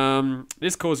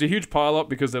 This caused a huge pile-up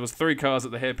because there was 3 cars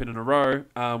at the hairpin in a row.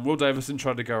 Will Davison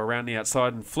tried to go around the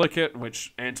outside and flick it,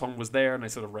 which Anton was there, and they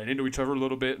sort of ran into each other a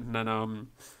little bit. And then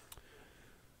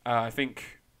I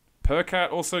think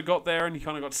Percat also got there, and he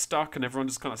kind of got stuck, and everyone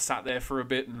just kind of sat there for a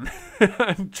bit and,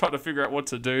 and tried to figure out what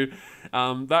to do.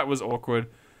 That was awkward.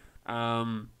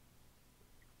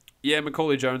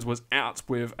 Macaulay Jones was out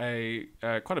with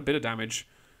quite a bit of damage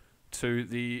to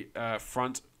the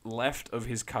front left of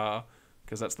his car,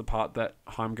 because that's the part that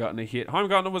Heimgartner hit.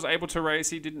 Heimgartner was able to race.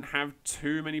 He didn't have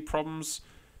too many problems.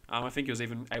 I think he was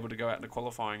even able to go out into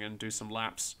qualifying and do some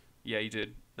laps. Yeah, he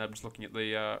did. I'm just looking at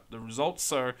the results.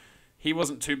 So he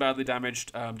wasn't too badly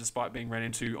damaged, despite being ran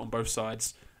into on both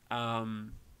sides.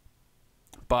 That's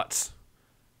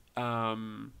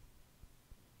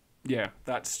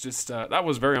just that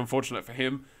was very unfortunate for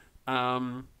him.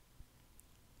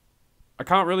 I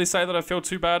can't really say that I feel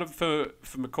too bad for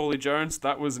Macaulay Jones.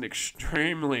 That was an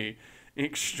extremely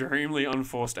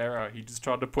unforced error. He just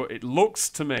tried to it looks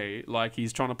to me like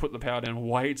he's trying to put the power down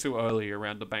way too early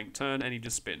around the bank turn, and he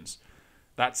just spins.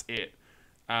 That's it.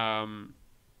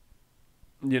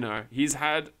 He's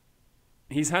had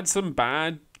some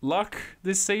bad luck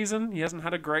this season. He hasn't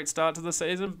had a great start to the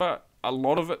season, but a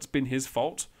lot of it's been his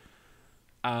fault.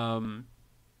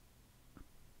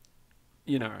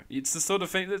 It's the sort of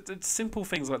thing it's simple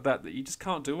things like that you just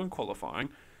can't do in qualifying.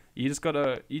 You just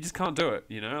can't do it,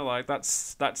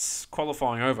 that's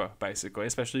qualifying over, basically,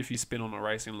 especially if you spin on a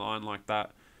racing line like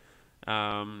that.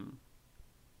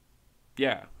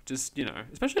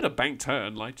 Especially at a bank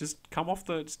turn, just come off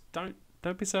don't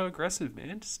be so aggressive,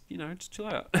 man. Just chill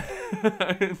out.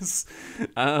 It's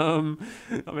all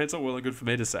well and good for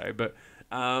me to say, but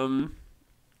I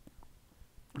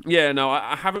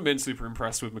haven't been super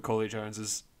impressed with Macaulay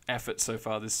Jones's effort so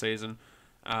far this season.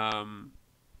 I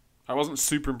wasn't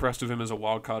super impressed with him as a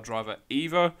wildcard driver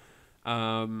either,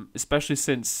 especially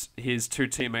since his 2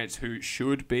 teammates who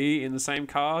should be in the same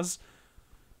cars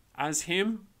as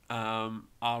him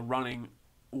are running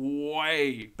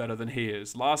way better than he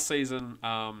is. Last season,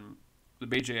 the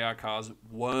BGR cars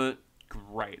weren't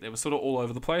great. They were sort of all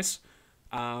over the place.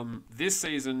 This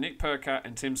season, Nick Percat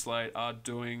and Tim Slade are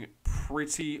doing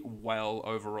pretty well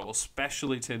overall,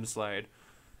 especially Tim Slade.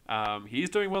 He's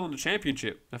doing well in the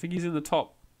championship. I think he's in the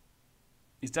top.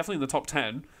 He's definitely in the top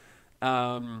 10.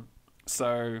 The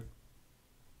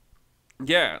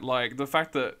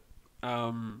fact that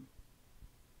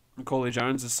Macaulay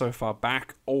Jones is so far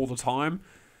back all the time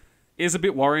is a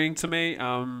bit worrying to me.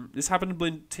 This happened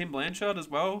to Tim Blanchard as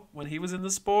well when he was in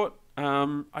the sport.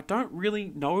 I don't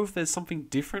really know if there's something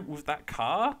different with that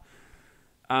car.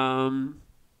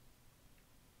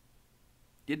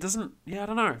 It doesn't... Yeah, I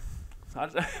don't know.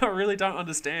 I really don't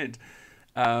understand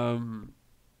why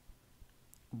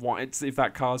if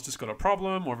that car's just got a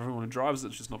problem, or if everyone who drives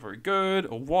it's just not very good,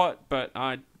 or what. But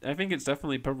I think it's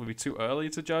definitely probably too early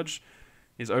to judge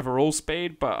his overall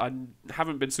speed, but I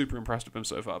haven't been super impressed with him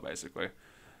so far, basically.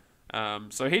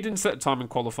 So he didn't set time in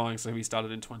qualifying, so he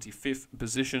started in 25th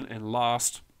position and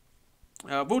last.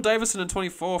 Will Davison in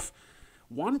 24th,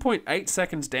 1.8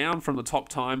 seconds down from the top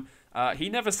time. He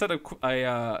never set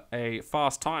a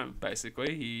fast time,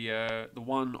 basically. The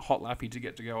one hot lap he did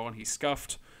get to go on, he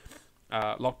scuffed,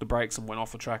 locked the brakes and went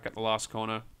off the track at the last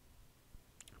corner,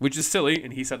 which is silly,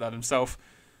 and he said that himself.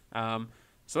 So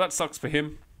that sucks for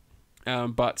him.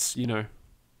 But, you know,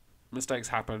 mistakes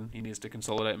happen. He needs to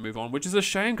consolidate and move on, which is a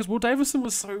shame because Will Davison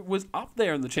was up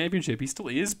there in the championship. He still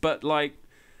is, but like,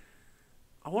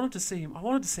 I wanted to see him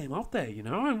up there. You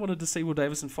know, I wanted to see Will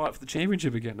Davison fight for the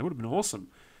championship again. That would have been awesome.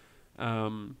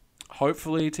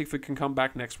 Hopefully, Tickford can come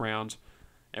back next round,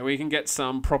 and we can get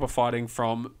some proper fighting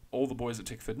from all the boys at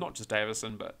Tickford, not just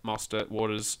Davison, but Mostert,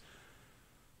 Waters,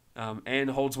 and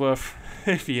Holdsworth,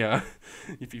 if you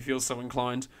feel so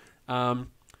inclined.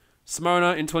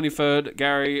 Simona in 23rd,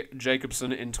 Gary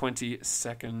Jacobson in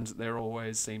 22nd. They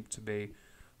always seem to be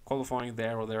qualifying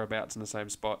there or thereabouts in the same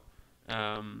spot.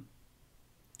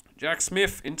 Jack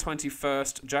Smith in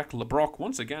 21st, Jack LeBrock,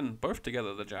 once again, both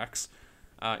together, the Jacks,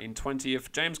 in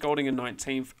 20th, James Golding in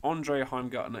 19th, Andre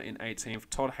Heimgartner in 18th,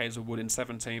 Todd Hazelwood in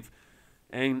 17th,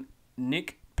 and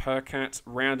Nick Percat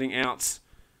rounding out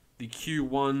the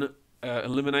Q1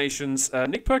 eliminations.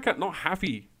 Nick Percat not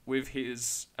happy with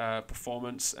his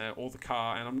performance or the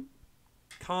car, and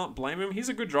I can't blame him. He's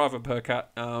a good driver, Percat,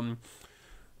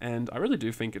 and I really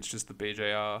do think it's just the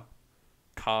BJR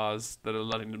cars that are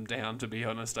letting them down, to be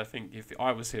honest. I think if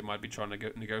I was him, I'd be trying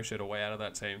to negotiate a way out of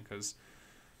that team, because,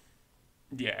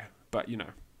 yeah, but, you know,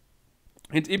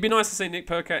 it'd be nice to see Nick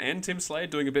Percat and Tim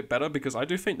Slade doing a bit better, because I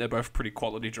do think they're both pretty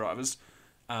quality drivers.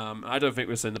 I don't think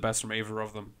we've seen the best from either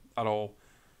of them at all,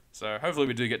 so hopefully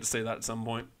we do get to see that at some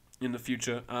point in the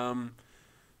future.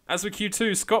 As for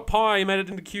Q2, Scott Pye made it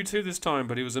into Q2 this time,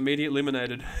 but he was immediately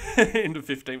eliminated into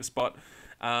 15th spot.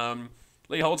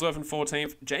 Lee Holdsworth in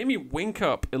 14th. Jamie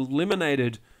Whincup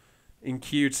eliminated in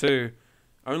Q2.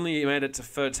 Only made it to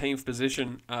 13th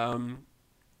position.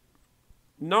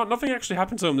 Nothing actually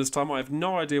happened to him this time. I have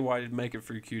no idea why he didn't make it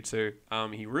through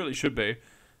Q2. He really should be,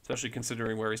 especially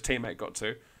considering where his teammate got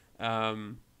to.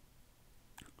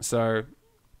 So,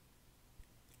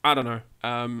 I don't know.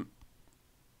 I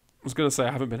was going to say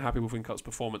I haven't been happy with Whincup's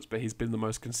performance, but he's been the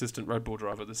most consistent Red Bull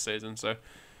driver this season, so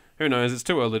who knows? It's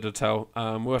too early to tell.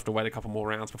 We'll have to wait a couple more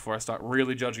rounds before I start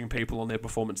really judging people on their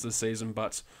performance this season,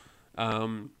 but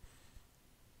Whincup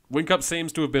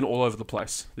seems to have been all over the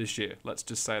place this year. Let's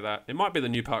just say that. It might be the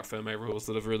new Parc Fermé rules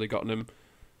that have really gotten him.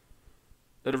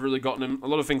 A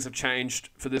lot of things have changed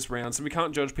for this round, so we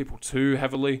can't judge people too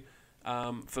heavily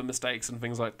for mistakes and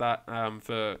things like that,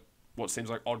 for what seems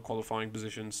like odd qualifying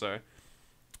positions, so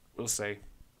we'll see.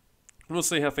 We'll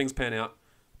see how things pan out.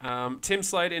 Tim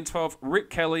Slade in 12th, Rick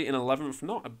Kelly in 11th.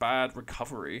 Not a bad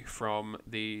recovery from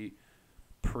the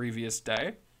previous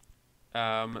day.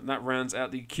 That rounds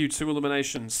out the Q2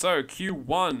 elimination. So,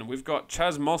 Q1, we've got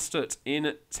Chaz Mostert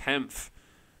in 10th,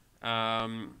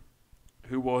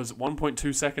 who was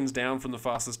 1.2 seconds down from the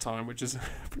fastest time, which is a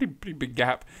pretty big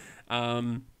gap.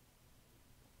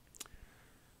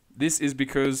 This is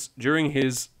because during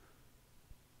his...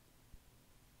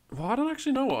 Well, I don't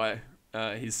actually know why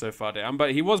he's so far down,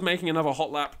 but he was making another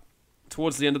hot lap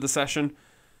towards the end of the session,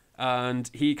 and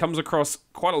he comes across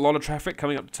quite a lot of traffic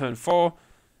coming up to turn 4,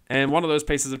 and one of those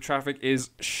pieces of traffic is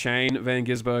Shane Van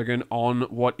Gisbergen on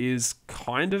what is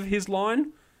kind of his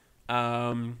line.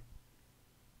 Chaz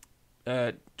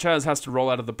has to roll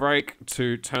out of the brake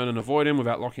to turn and avoid him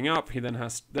without locking up. He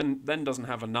then doesn't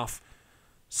have enough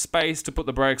space to put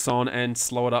the brakes on and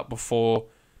slow it up before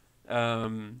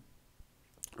the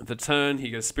turn.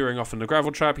 He goes spearing off in the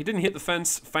gravel trap. He didn't hit the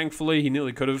fence, thankfully. He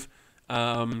nearly could have.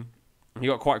 He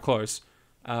got quite close.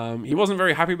 He wasn't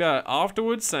very happy about it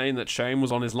afterwards, saying that Shane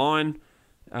was on his line,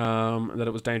 that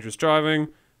it was dangerous driving.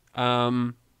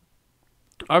 I've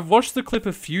watched the clip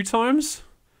a few times,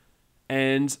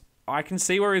 and I can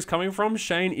see where he's coming from.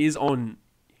 Shane is on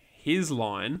his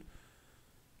line.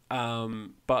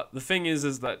 But the thing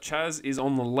is that Chaz is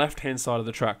on the left-hand side of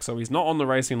the track, so he's not on the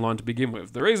racing line to begin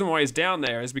with. The reason why he's down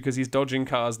there is because he's dodging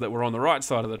cars that were on the right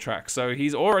side of the track, so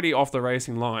he's already off the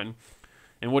racing line.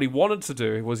 And what he wanted to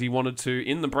do was he wanted to,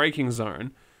 in the braking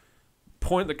zone,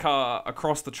 point the car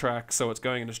across the track so it's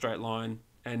going in a straight line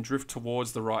and drift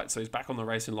towards the right, so he's back on the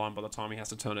racing line by the time he has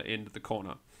to turn it into the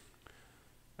corner.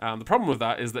 The problem with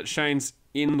that is that Shane's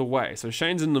in the way. So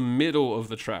Shane's in the middle of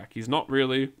the track. He's not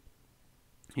on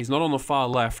the far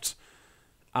left.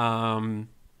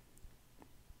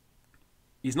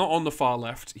 He's not on the far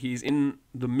left. He's in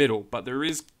the middle, but there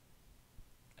is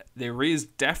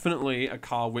definitely a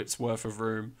car width's worth of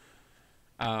room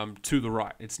to the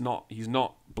right. He's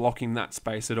not blocking that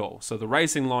space at all. So the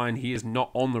racing line, he is not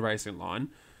on the racing line,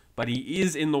 but he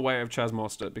is in the way of Chaz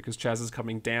Mostert because Chaz is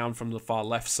coming down from the far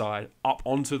left side up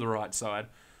onto the right side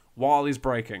while he's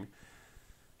braking.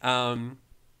 So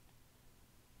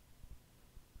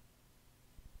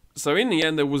in the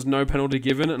end, there was no penalty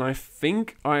given, and I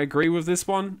think I agree with this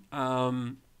one.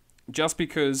 Just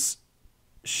because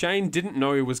Shane didn't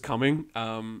know he was coming.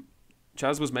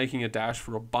 Chaz was making a dash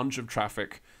for a bunch of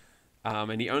traffic,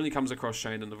 and he only comes across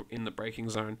Shane in the braking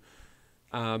zone.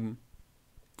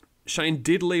 Shane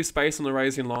did leave space on the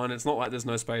racing line. It's not like there's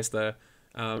no space there.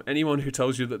 Anyone who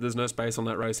tells you that there's no space on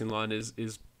that racing line is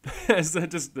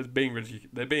they're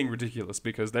being ridiculous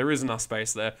because there is enough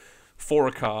space there for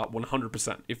a car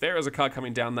 100%. If there is a car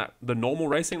coming down the normal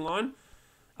racing line,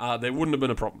 there wouldn't have been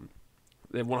a problem.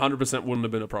 There 100% wouldn't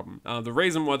have been a problem. The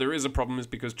reason why there is a problem is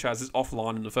because Chaz is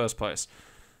offline in the first place.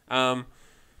 I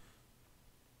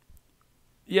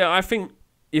think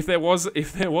if there was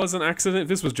an accident, if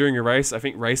this was during a race, I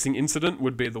think racing incident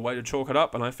would be the way to chalk it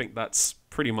up, and I think that's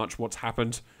pretty much what's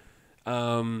happened.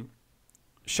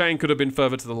 Shane could have been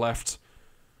further to the left.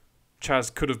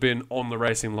 Chaz could have been on the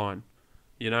racing line.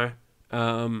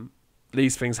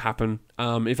 These things happen.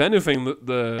 If anything,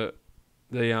 the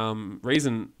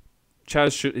reason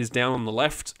Chaz is down on the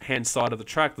left-hand side of the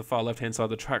track, the far left-hand side of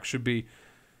the track, should be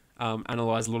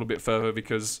analysed a little bit further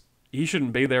because he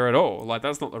shouldn't be there at all. Like,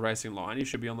 that's not the racing line. He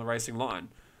should be on the racing line.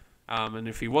 And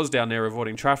if he was down there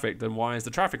avoiding traffic, then why is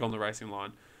the traffic on the racing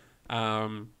line?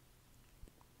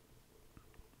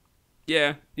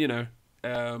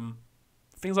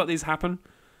 Things like these happen.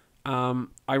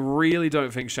 I really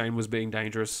don't think Shane was being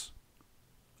dangerous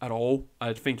at all.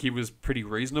 I think he was pretty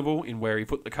reasonable in where he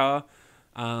put the car.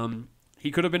 He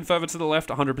could have been further to the left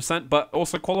 100%, but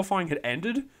also qualifying had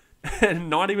ended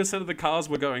and 90% of the cars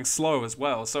were going slow as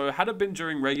well. So had it been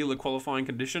during regular qualifying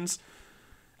conditions,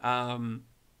 maybe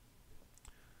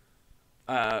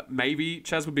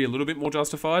Chaz would be a little bit more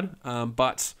justified.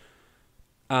 But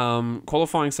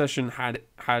qualifying session had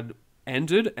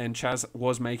ended and Chaz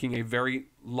was making a very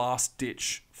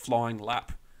last-ditch flying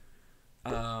lap.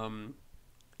 All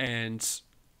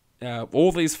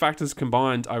these factors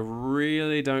combined, I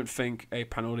really don't think a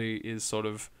penalty is sort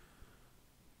of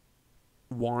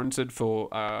warranted for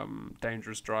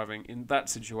dangerous driving in that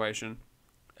situation.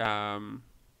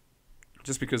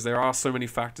 Just because there are so many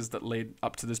factors that lead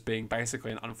up to this being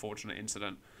basically an unfortunate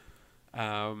incident.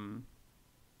 I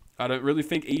don't really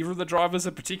think either of the drivers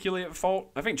are particularly at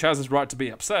fault. I think Chaz is right to be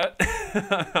upset.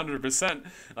 100%.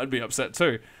 I'd be upset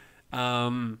too.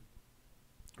 But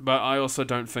I also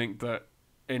don't think that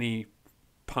any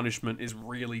punishment is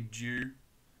really due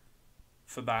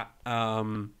for that.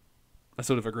 I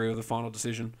sort of agree with the final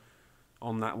decision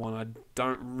on that one. I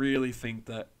don't really think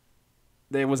that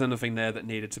there was anything there that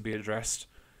needed to be addressed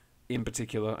in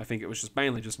particular. I think it was just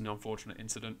mainly just an unfortunate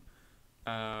incident.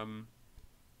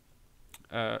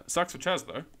 Sucks for Chaz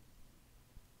though.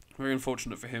 Very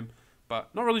unfortunate for him.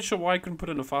 But not really sure why he couldn't put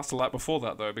in a faster lap before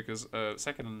that though, because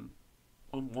second and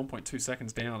 1.2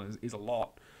 seconds down is a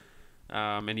lot.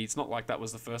 And it's not like that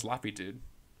was the first lap he did.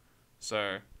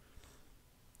 So,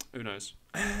 who knows?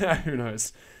 Who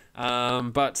knows?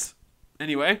 But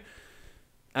anyway,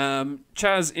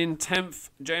 Chaz in 10th,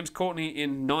 James Courtney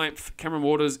in 9th, Cameron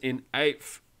Waters in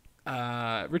 8th,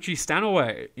 Richie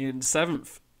Stanaway in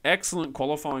 7th. Excellent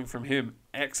qualifying from him.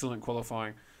 Excellent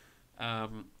qualifying.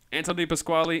 Anthony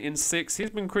Pasquale in 6th. He's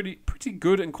been pretty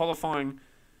good in qualifying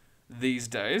these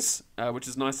days, which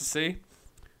is nice to see.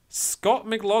 Scott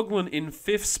McLaughlin in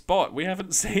 5th spot. We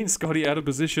haven't seen Scotty out of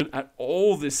position at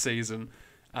all this season.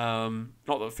 Not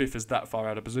that 5th is that far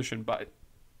out of position, but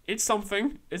it's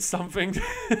something. It's something.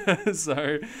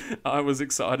 So I was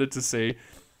excited to see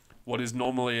what is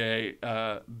normally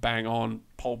a bang-on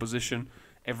pole position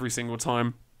every single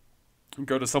time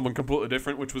go to someone completely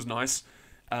different, which was nice.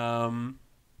 And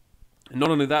not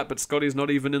only that, but Scotty's not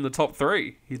even in the top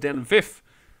 3. He's down in 5th.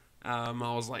 I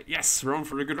was like, yes, we're on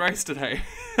for a good race today.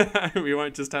 We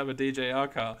won't just have a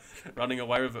DJR car running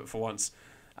away with it for once.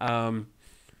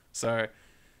 So,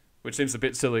 which seems a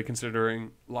bit silly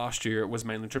considering last year it was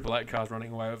mainly Triple Eight cars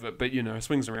running away with it. But,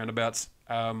 swings and roundabouts.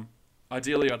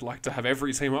 Ideally, I'd like to have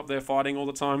every team up there fighting all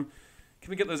the time. Can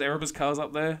we get those Erebus cars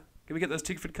up there? Can we get those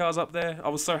Tickford cars up there? I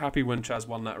was so happy when Chaz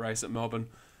won that race at Melbourne.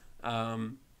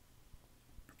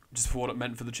 Just for what it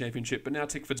meant for the championship. But now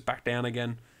Tickford's back down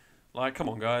again. Like, come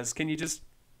on, guys. Can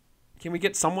we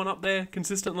get someone up there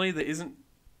consistently that isn't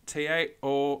T8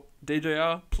 or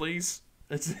DJR, please?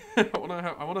 I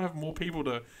want to have more people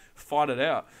to fight it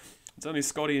out. It's only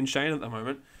Scotty and Shane at the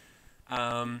moment.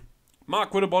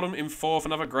 Mark Winterbottom in 4th,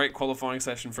 another great qualifying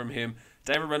session from him.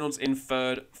 David Reynolds in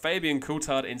 3rd, Fabian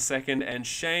Coulthard in 2nd, and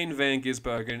Shane Van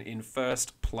Gisbergen in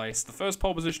 1st place. The first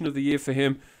pole position of the year for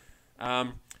him.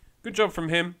 Good job from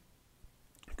him.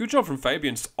 Good job from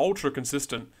Fabian, ultra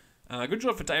consistent. Good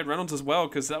job for David Reynolds as well,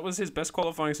 because that was his best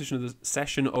qualifying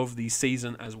session of the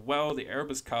season as well. The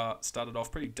Erebus car started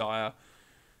off pretty dire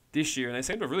this year, and they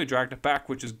seem to have really dragged it back,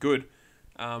 which is good.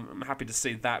 I'm happy to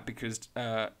see that because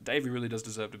Davey really does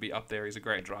deserve to be up there. He's a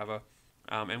great driver.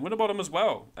 And Winterbottom as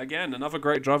well. Again, another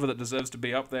great driver that deserves to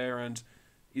be up there, and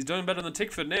he's doing better than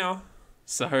Tickford now.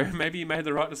 So maybe he made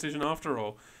the right decision after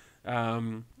all.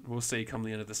 We'll see come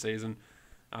the end of the season.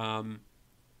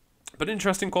 But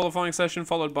interesting qualifying session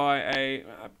followed by a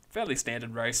fairly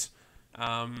standard race.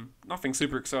 Nothing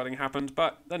super exciting happened,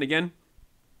 but then again,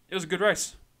 it was a good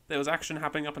race. There was action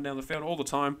happening up and down the field all the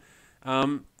time.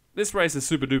 This race is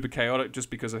super duper chaotic just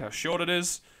because of how short it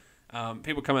is.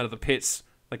 People come out of the pits,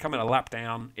 they come out a lap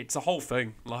down. It's a whole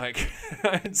thing. Like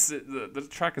the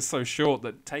track is so short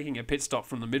that taking a pit stop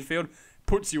from the midfield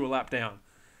puts you a lap down.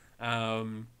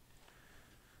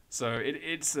 So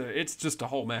it's just a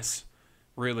whole mess,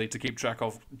 really, to keep track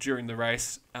of during the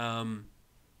race.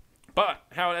 But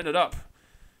how it ended up.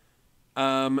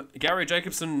 Gary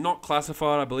Jacobson not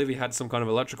classified. I believe he had some kind of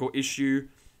electrical issue.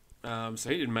 So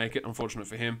he didn't make it, unfortunate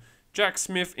for him. Jack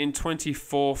Smith in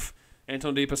 24th.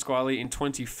 Anton De Pasquale in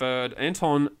 23rd.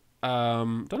 Anton,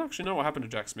 don't actually know what happened to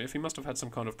Jack Smith. He must have had some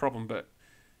kind of problem, but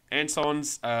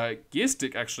Anton's gear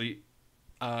stick actually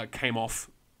came off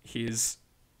his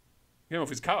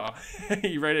car.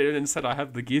 He read it and said, I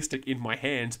have the gear stick in my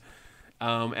hand,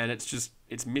 and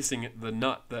it's missing the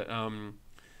nut that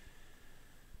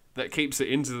keeps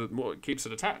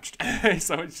it attached.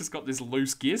 So it's just got this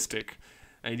loose gear stick,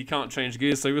 and he can't change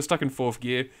gears. So he was stuck in 4th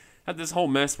gear. Had this whole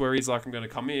mess where he's like, I'm going to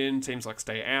come in. Teams like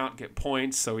stay out, get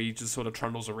points. So he just sort of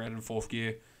trundles around in 4th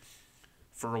gear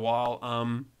for a while.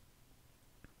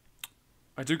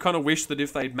 I do kind of wish that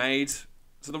if they'd made...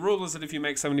 So the rule is that if you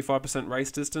make 75%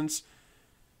 race distance,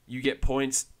 you get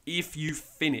points if you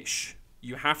finish.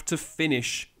 You have to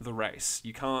finish the race.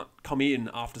 You can't come in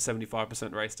after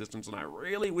 75% race distance, and I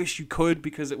really wish you could,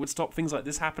 because it would stop things like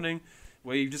this happening,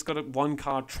 where you've just got one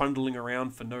car trundling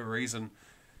around for no reason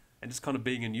and just kind of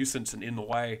being a nuisance and in the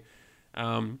way.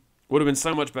 Would have been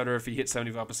so much better if he hit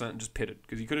 75% and just pitted,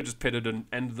 because he could have just pitted and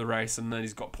ended the race, and then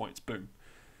he's got points. Boom.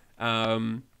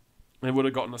 They would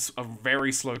have gotten a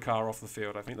very slow car off the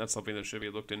field. I think that's something that should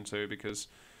be looked into, because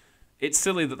it's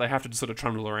silly that they have to just sort of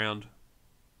trundle around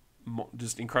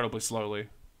just incredibly slowly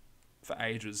for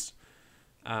ages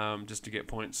just to get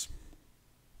points.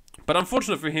 But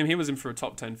unfortunate for him, he was in for a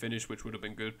top 10 finish, which would have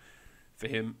been good for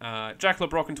him. Jack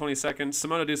LeBrock in 22nd,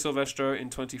 Simona Di Silvestro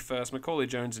in 21st, Macaulay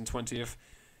Jones in 20th,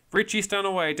 Richie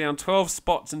Stanaway down 12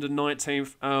 spots into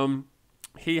 19th.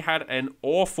 He had an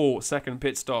awful second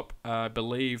pit stop. I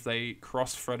believe they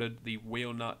cross-threaded the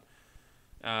wheel nut,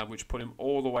 which put him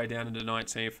all the way down into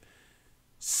 19th.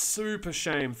 Super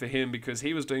shame for him, because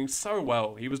he was doing so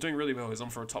well. He was doing really well. He was on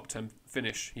for a top 10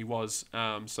 finish. He was.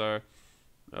 So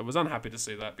I was unhappy to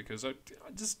see that, because I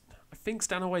think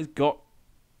Stanaway's got...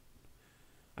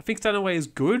 I think Stanaway is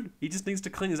good. He just needs to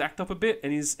clean his act up a bit,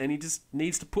 and he just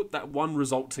needs to put that one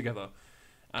result together.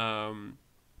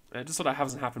 It just sort of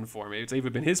hasn't happened for him. It's either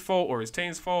been his fault or his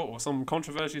team's fault, or some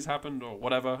controversies happened or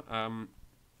whatever.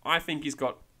 I think he's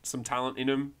got some talent in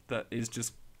him that is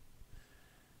just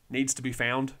needs to be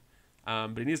found.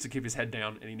 But he needs to keep his head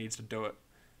down, and he needs to do it,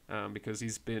 because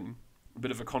he's been a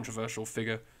bit of a controversial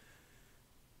figure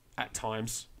at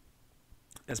times,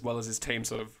 as well as his team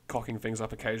sort of cocking things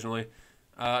up occasionally.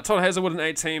 Todd Hazelwood in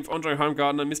 18th, Andre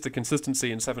Heimgartner, Mr.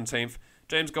 Consistency in 17th,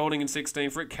 James Golding in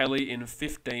 16th, Rick Kelly in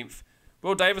 15th,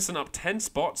 Will Davison up 10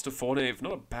 spots to 14th,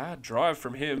 not a bad drive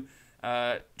from him.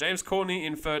 James Courtney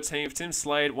in 13th, Tim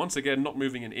Slade, once again not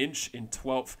moving an inch, in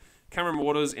 12th, Cameron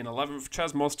Waters in 11th,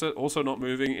 Chaz Mostert also not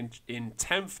moving in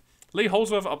 10th, Lee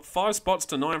Holsworth up 5 spots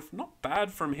to 9th, not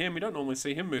bad from him, we don't normally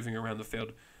see him moving around the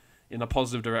field in a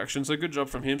positive direction. So good job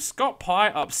from him. Scott Pye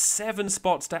up 7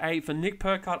 spots to 8th, and Nick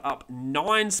Percutt up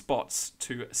 9 spots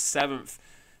to 7th.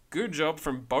 Good job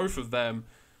from both of them.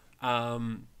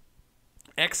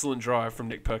 Excellent drive from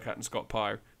Nick Percutt and Scott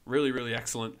Pye. Really, really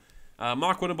excellent.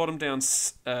 Mark Winterbottom down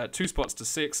 2 spots to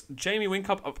 6th. Jamie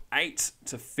Whincup up 8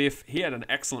 to 5th. He had an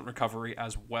excellent recovery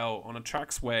as well on a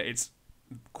tracks where it's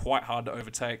quite hard to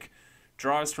overtake.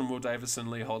 Drives from Will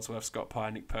Davison, Lee Holdsworth, Scott Pye,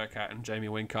 Nick Percutt, and Jamie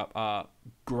Whincup are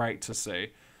great to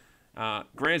see.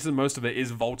 Granted, most of it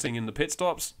is vaulting in the pit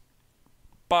stops,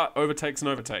 but overtake's an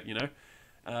overtake, you know.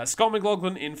 Scott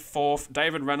McLaughlin in 4th,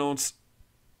 David Reynolds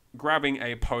grabbing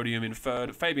a podium in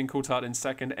 3rd, Fabian Coulthard in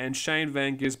 2nd, and Shane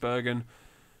Van Gisbergen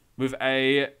with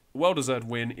a well-deserved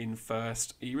win in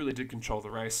 1st. He really did control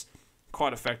the race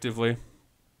quite effectively.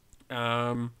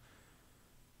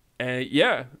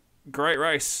 Yeah, great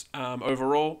race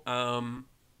overall.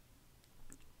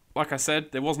 Like I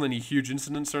said, there wasn't any huge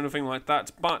incidents or anything like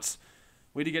that, but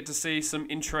we did get to see some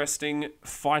interesting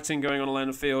fighting going on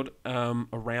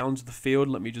around the field.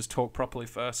 Let me just talk properly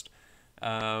first.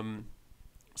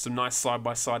 Some nice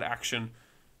side-by-side action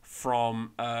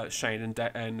from Shane and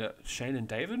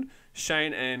David,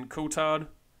 Shane and Coulthard,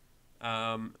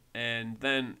 and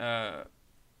then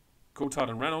Coulthard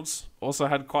and Reynolds also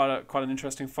had quite an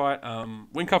interesting fight.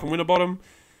 Whincup and Winterbottom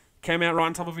came out right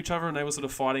on top of each other, and they were sort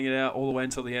of fighting it out all the way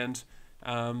until the end.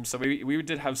 So we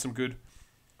did have some good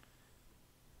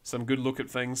look at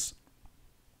things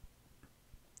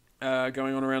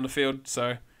going on around the field.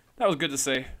 So that was good to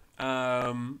see.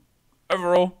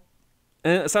 Overall,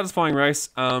 a satisfying race.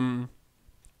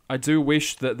 I do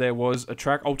wish that there was a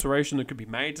track alteration that could be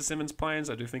made to Symmons Plains.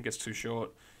 I do think it's too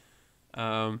short.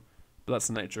 But that's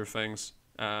the nature of things.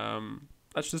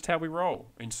 That's just how we roll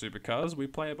in Supercars. We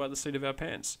play it by the seat of our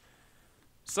pants.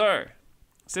 So,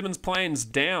 Symmons Plains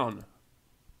down.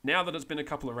 Now that it's been a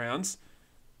couple of rounds,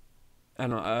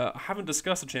 and I haven't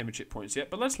discussed the championship points yet,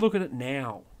 but let's look at it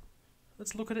now.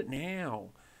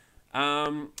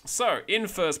 So, in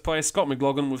first place, Scott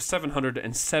McLaughlin with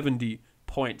 770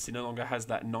 points. He no longer has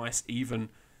that nice even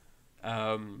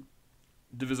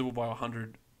divisible by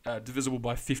 100, divisible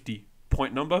by 50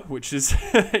 point number, which is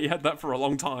he had that for a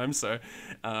long time. So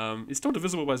it's still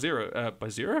divisible by zero.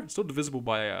 Still divisible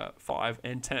by 5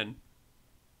 and 10,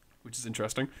 which is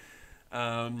interesting.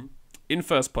 In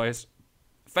first place,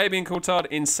 Fabian Coulthard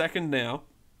in second now,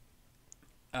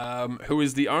 who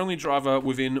is the only driver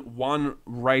within one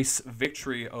race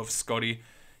victory of Scotty.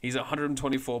 He's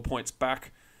 124 points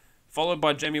back, followed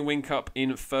by Jamie Whincup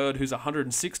in third, who's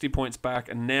 160 points back,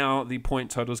 and now the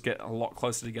point totals get a lot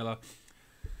closer together.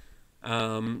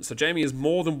 So Jamie is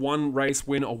more than one race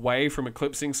win away from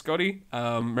eclipsing Scotty.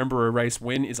 Remember, a race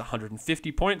win is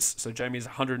 150 points, so Jamie is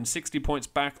 160 points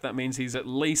back. That means he's at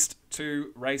least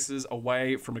 2 races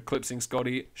away from eclipsing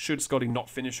Scotty, should Scotty not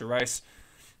finish a race.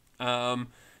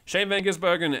 Shane Van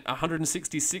Gisbergen,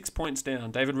 166 points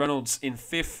down. David Reynolds in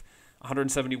 5th,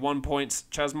 171 points.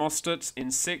 Chaz Mostert in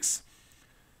 6th,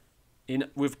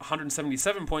 with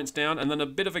 177 points down, and then a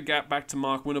bit of a gap back to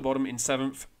Mark Winterbottom in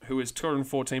 7th, who is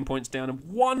 214 points down, and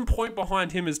 1 point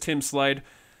behind him is Tim Slade.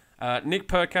 Nick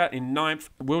Percutt in 9th,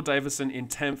 Will Davison in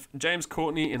 10th, James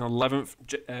Courtney in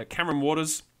 11th, Cameron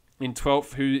Waters in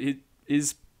 12th, who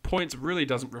his points really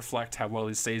doesn't reflect how well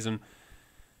his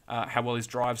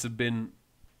drives have been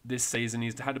this season.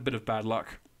 He's had a bit of bad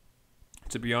luck,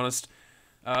 to be honest.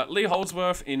 Lee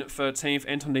Holdsworth in 13th,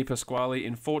 Anton Di Pasquale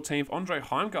in 14th, Andre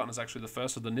Heimgartner is actually the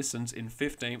first of the Nissans in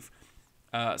 15th,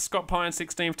 Scott Pye in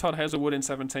 16th, Todd Hazelwood in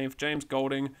 17th, James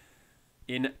Golding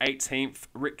in 18th,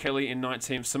 Rick Kelly in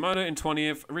 19th, Simona in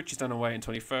 20th, Richie Stanaway in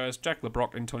 21st, Jack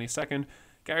LeBrock in 22nd,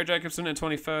 Gary Jacobson in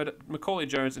 23rd, Macaulay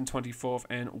Jones in 24th,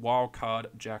 and wildcard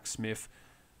Jack Smith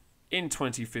in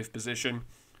 25th position.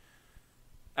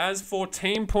 As for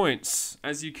team points,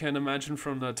 as you can imagine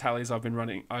from the tallies I've been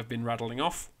rattling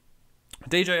off,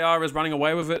 DJR is running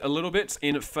away with it a little bit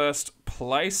in first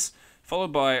place,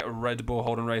 followed by Red Bull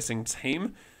Holden Racing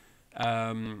Team.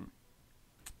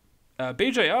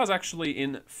 BJR is actually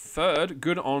in third,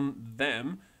 good on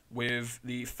them, with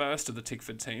the first of the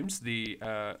Tickford teams, the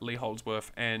Lee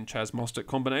Holdsworth and Chaz Mostert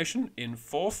combination, in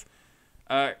fourth.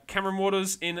 Cameron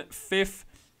Waters in fifth.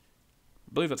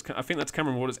 I think that's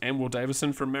Cameron Waters and Will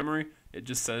Davison from memory. It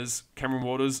just says Cameron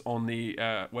Waters on the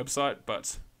website,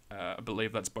 but I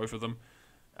believe that's both of them.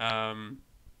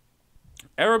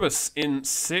 Erebus in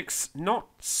 6th, not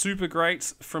super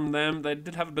great from them. They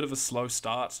did have a bit of a slow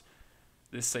start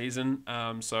this season,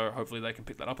 so hopefully they can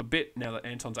pick that up a bit now that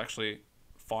Anton's actually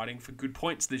fighting for good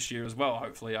points this year as well.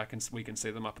 Hopefully we can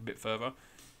see them up a bit further.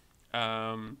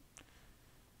 Walkinshaw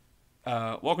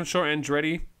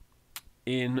Andretti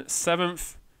in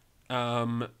 7th.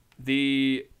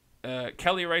 The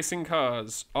Kelly Racing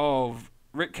Cars of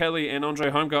Rick Kelly and Andre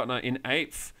Heimgartner in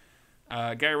 8th.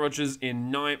 Gary Rogers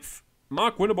in 9th.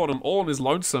 Mark Winterbottom all on his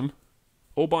lonesome,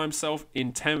 all by himself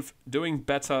in 10th, doing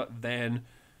better than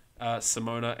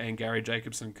Simona and Gary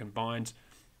Jacobson combined.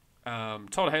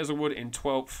 Todd Hazelwood in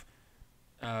 12th.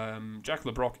 Jack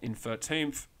LeBrock in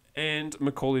 13th. And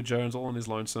Macaulay Jones all on his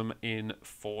lonesome in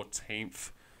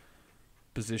 14th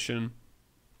position.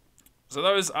 So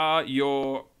those are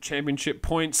your championship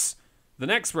points. The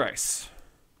next race.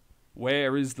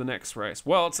 Where is the next race?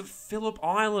 Well, it's at Phillip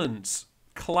Island.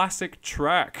 Classic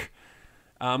track.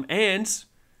 And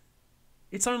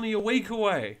it's only a week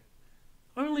away.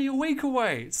 Only a week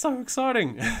away. It's so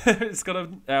exciting. It's got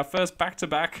our first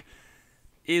back-to-back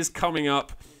is coming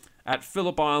up at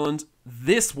Phillip Island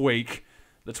this week,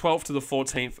 the 12th to the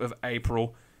 14th of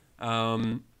April.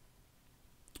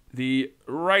 The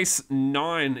race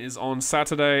 9 is on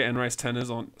Saturday and race 10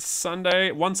 is on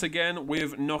Sunday. Once again,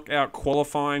 with knockout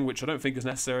qualifying, which I don't think is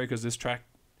necessary because this track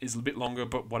is a bit longer,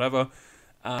 but whatever.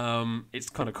 It's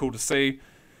kind of cool to see.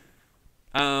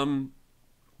 Yeah.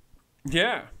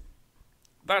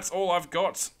 That's all I've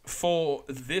got for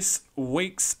this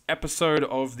week's episode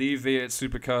of the V8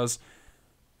 Supercars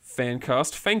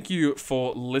Fancast. Thank you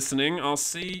for listening.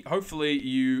 Hopefully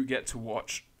you get to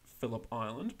watch Phillip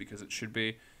Island because it should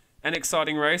be an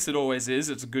exciting race. It always is.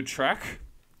 It's a good track.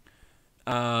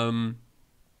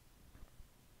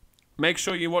 Make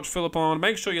sure you watch Phillip Island.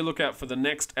 Make sure you look out for the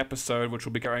next episode, which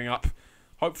will be going up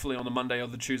hopefully on the Monday or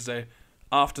the Tuesday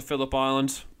after Phillip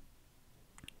Island.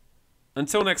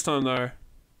 Until next time, though,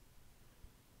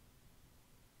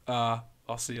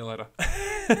 I'll see you later.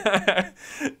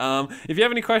 If you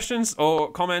have any questions or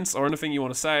comments or anything you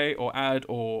want to say or add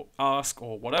or ask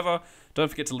or whatever, don't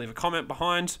forget to leave a comment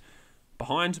below.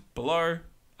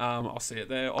 I'll see it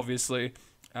there, obviously.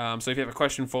 So if you have a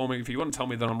question for me, if you want to tell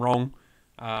me that I'm wrong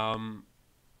about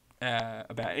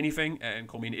anything and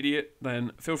call me an idiot,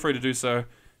 then feel free to do so.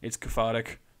 It's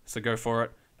cathartic, so go for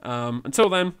it. Until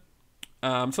then,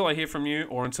 until I hear from you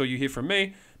or until you hear from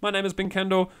me, my name has been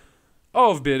Kendall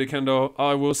of Bearded Kendall.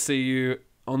 I will see you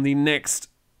on the next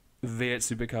V8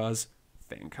 Supercars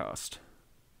Fancast.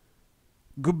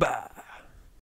 Goodbye.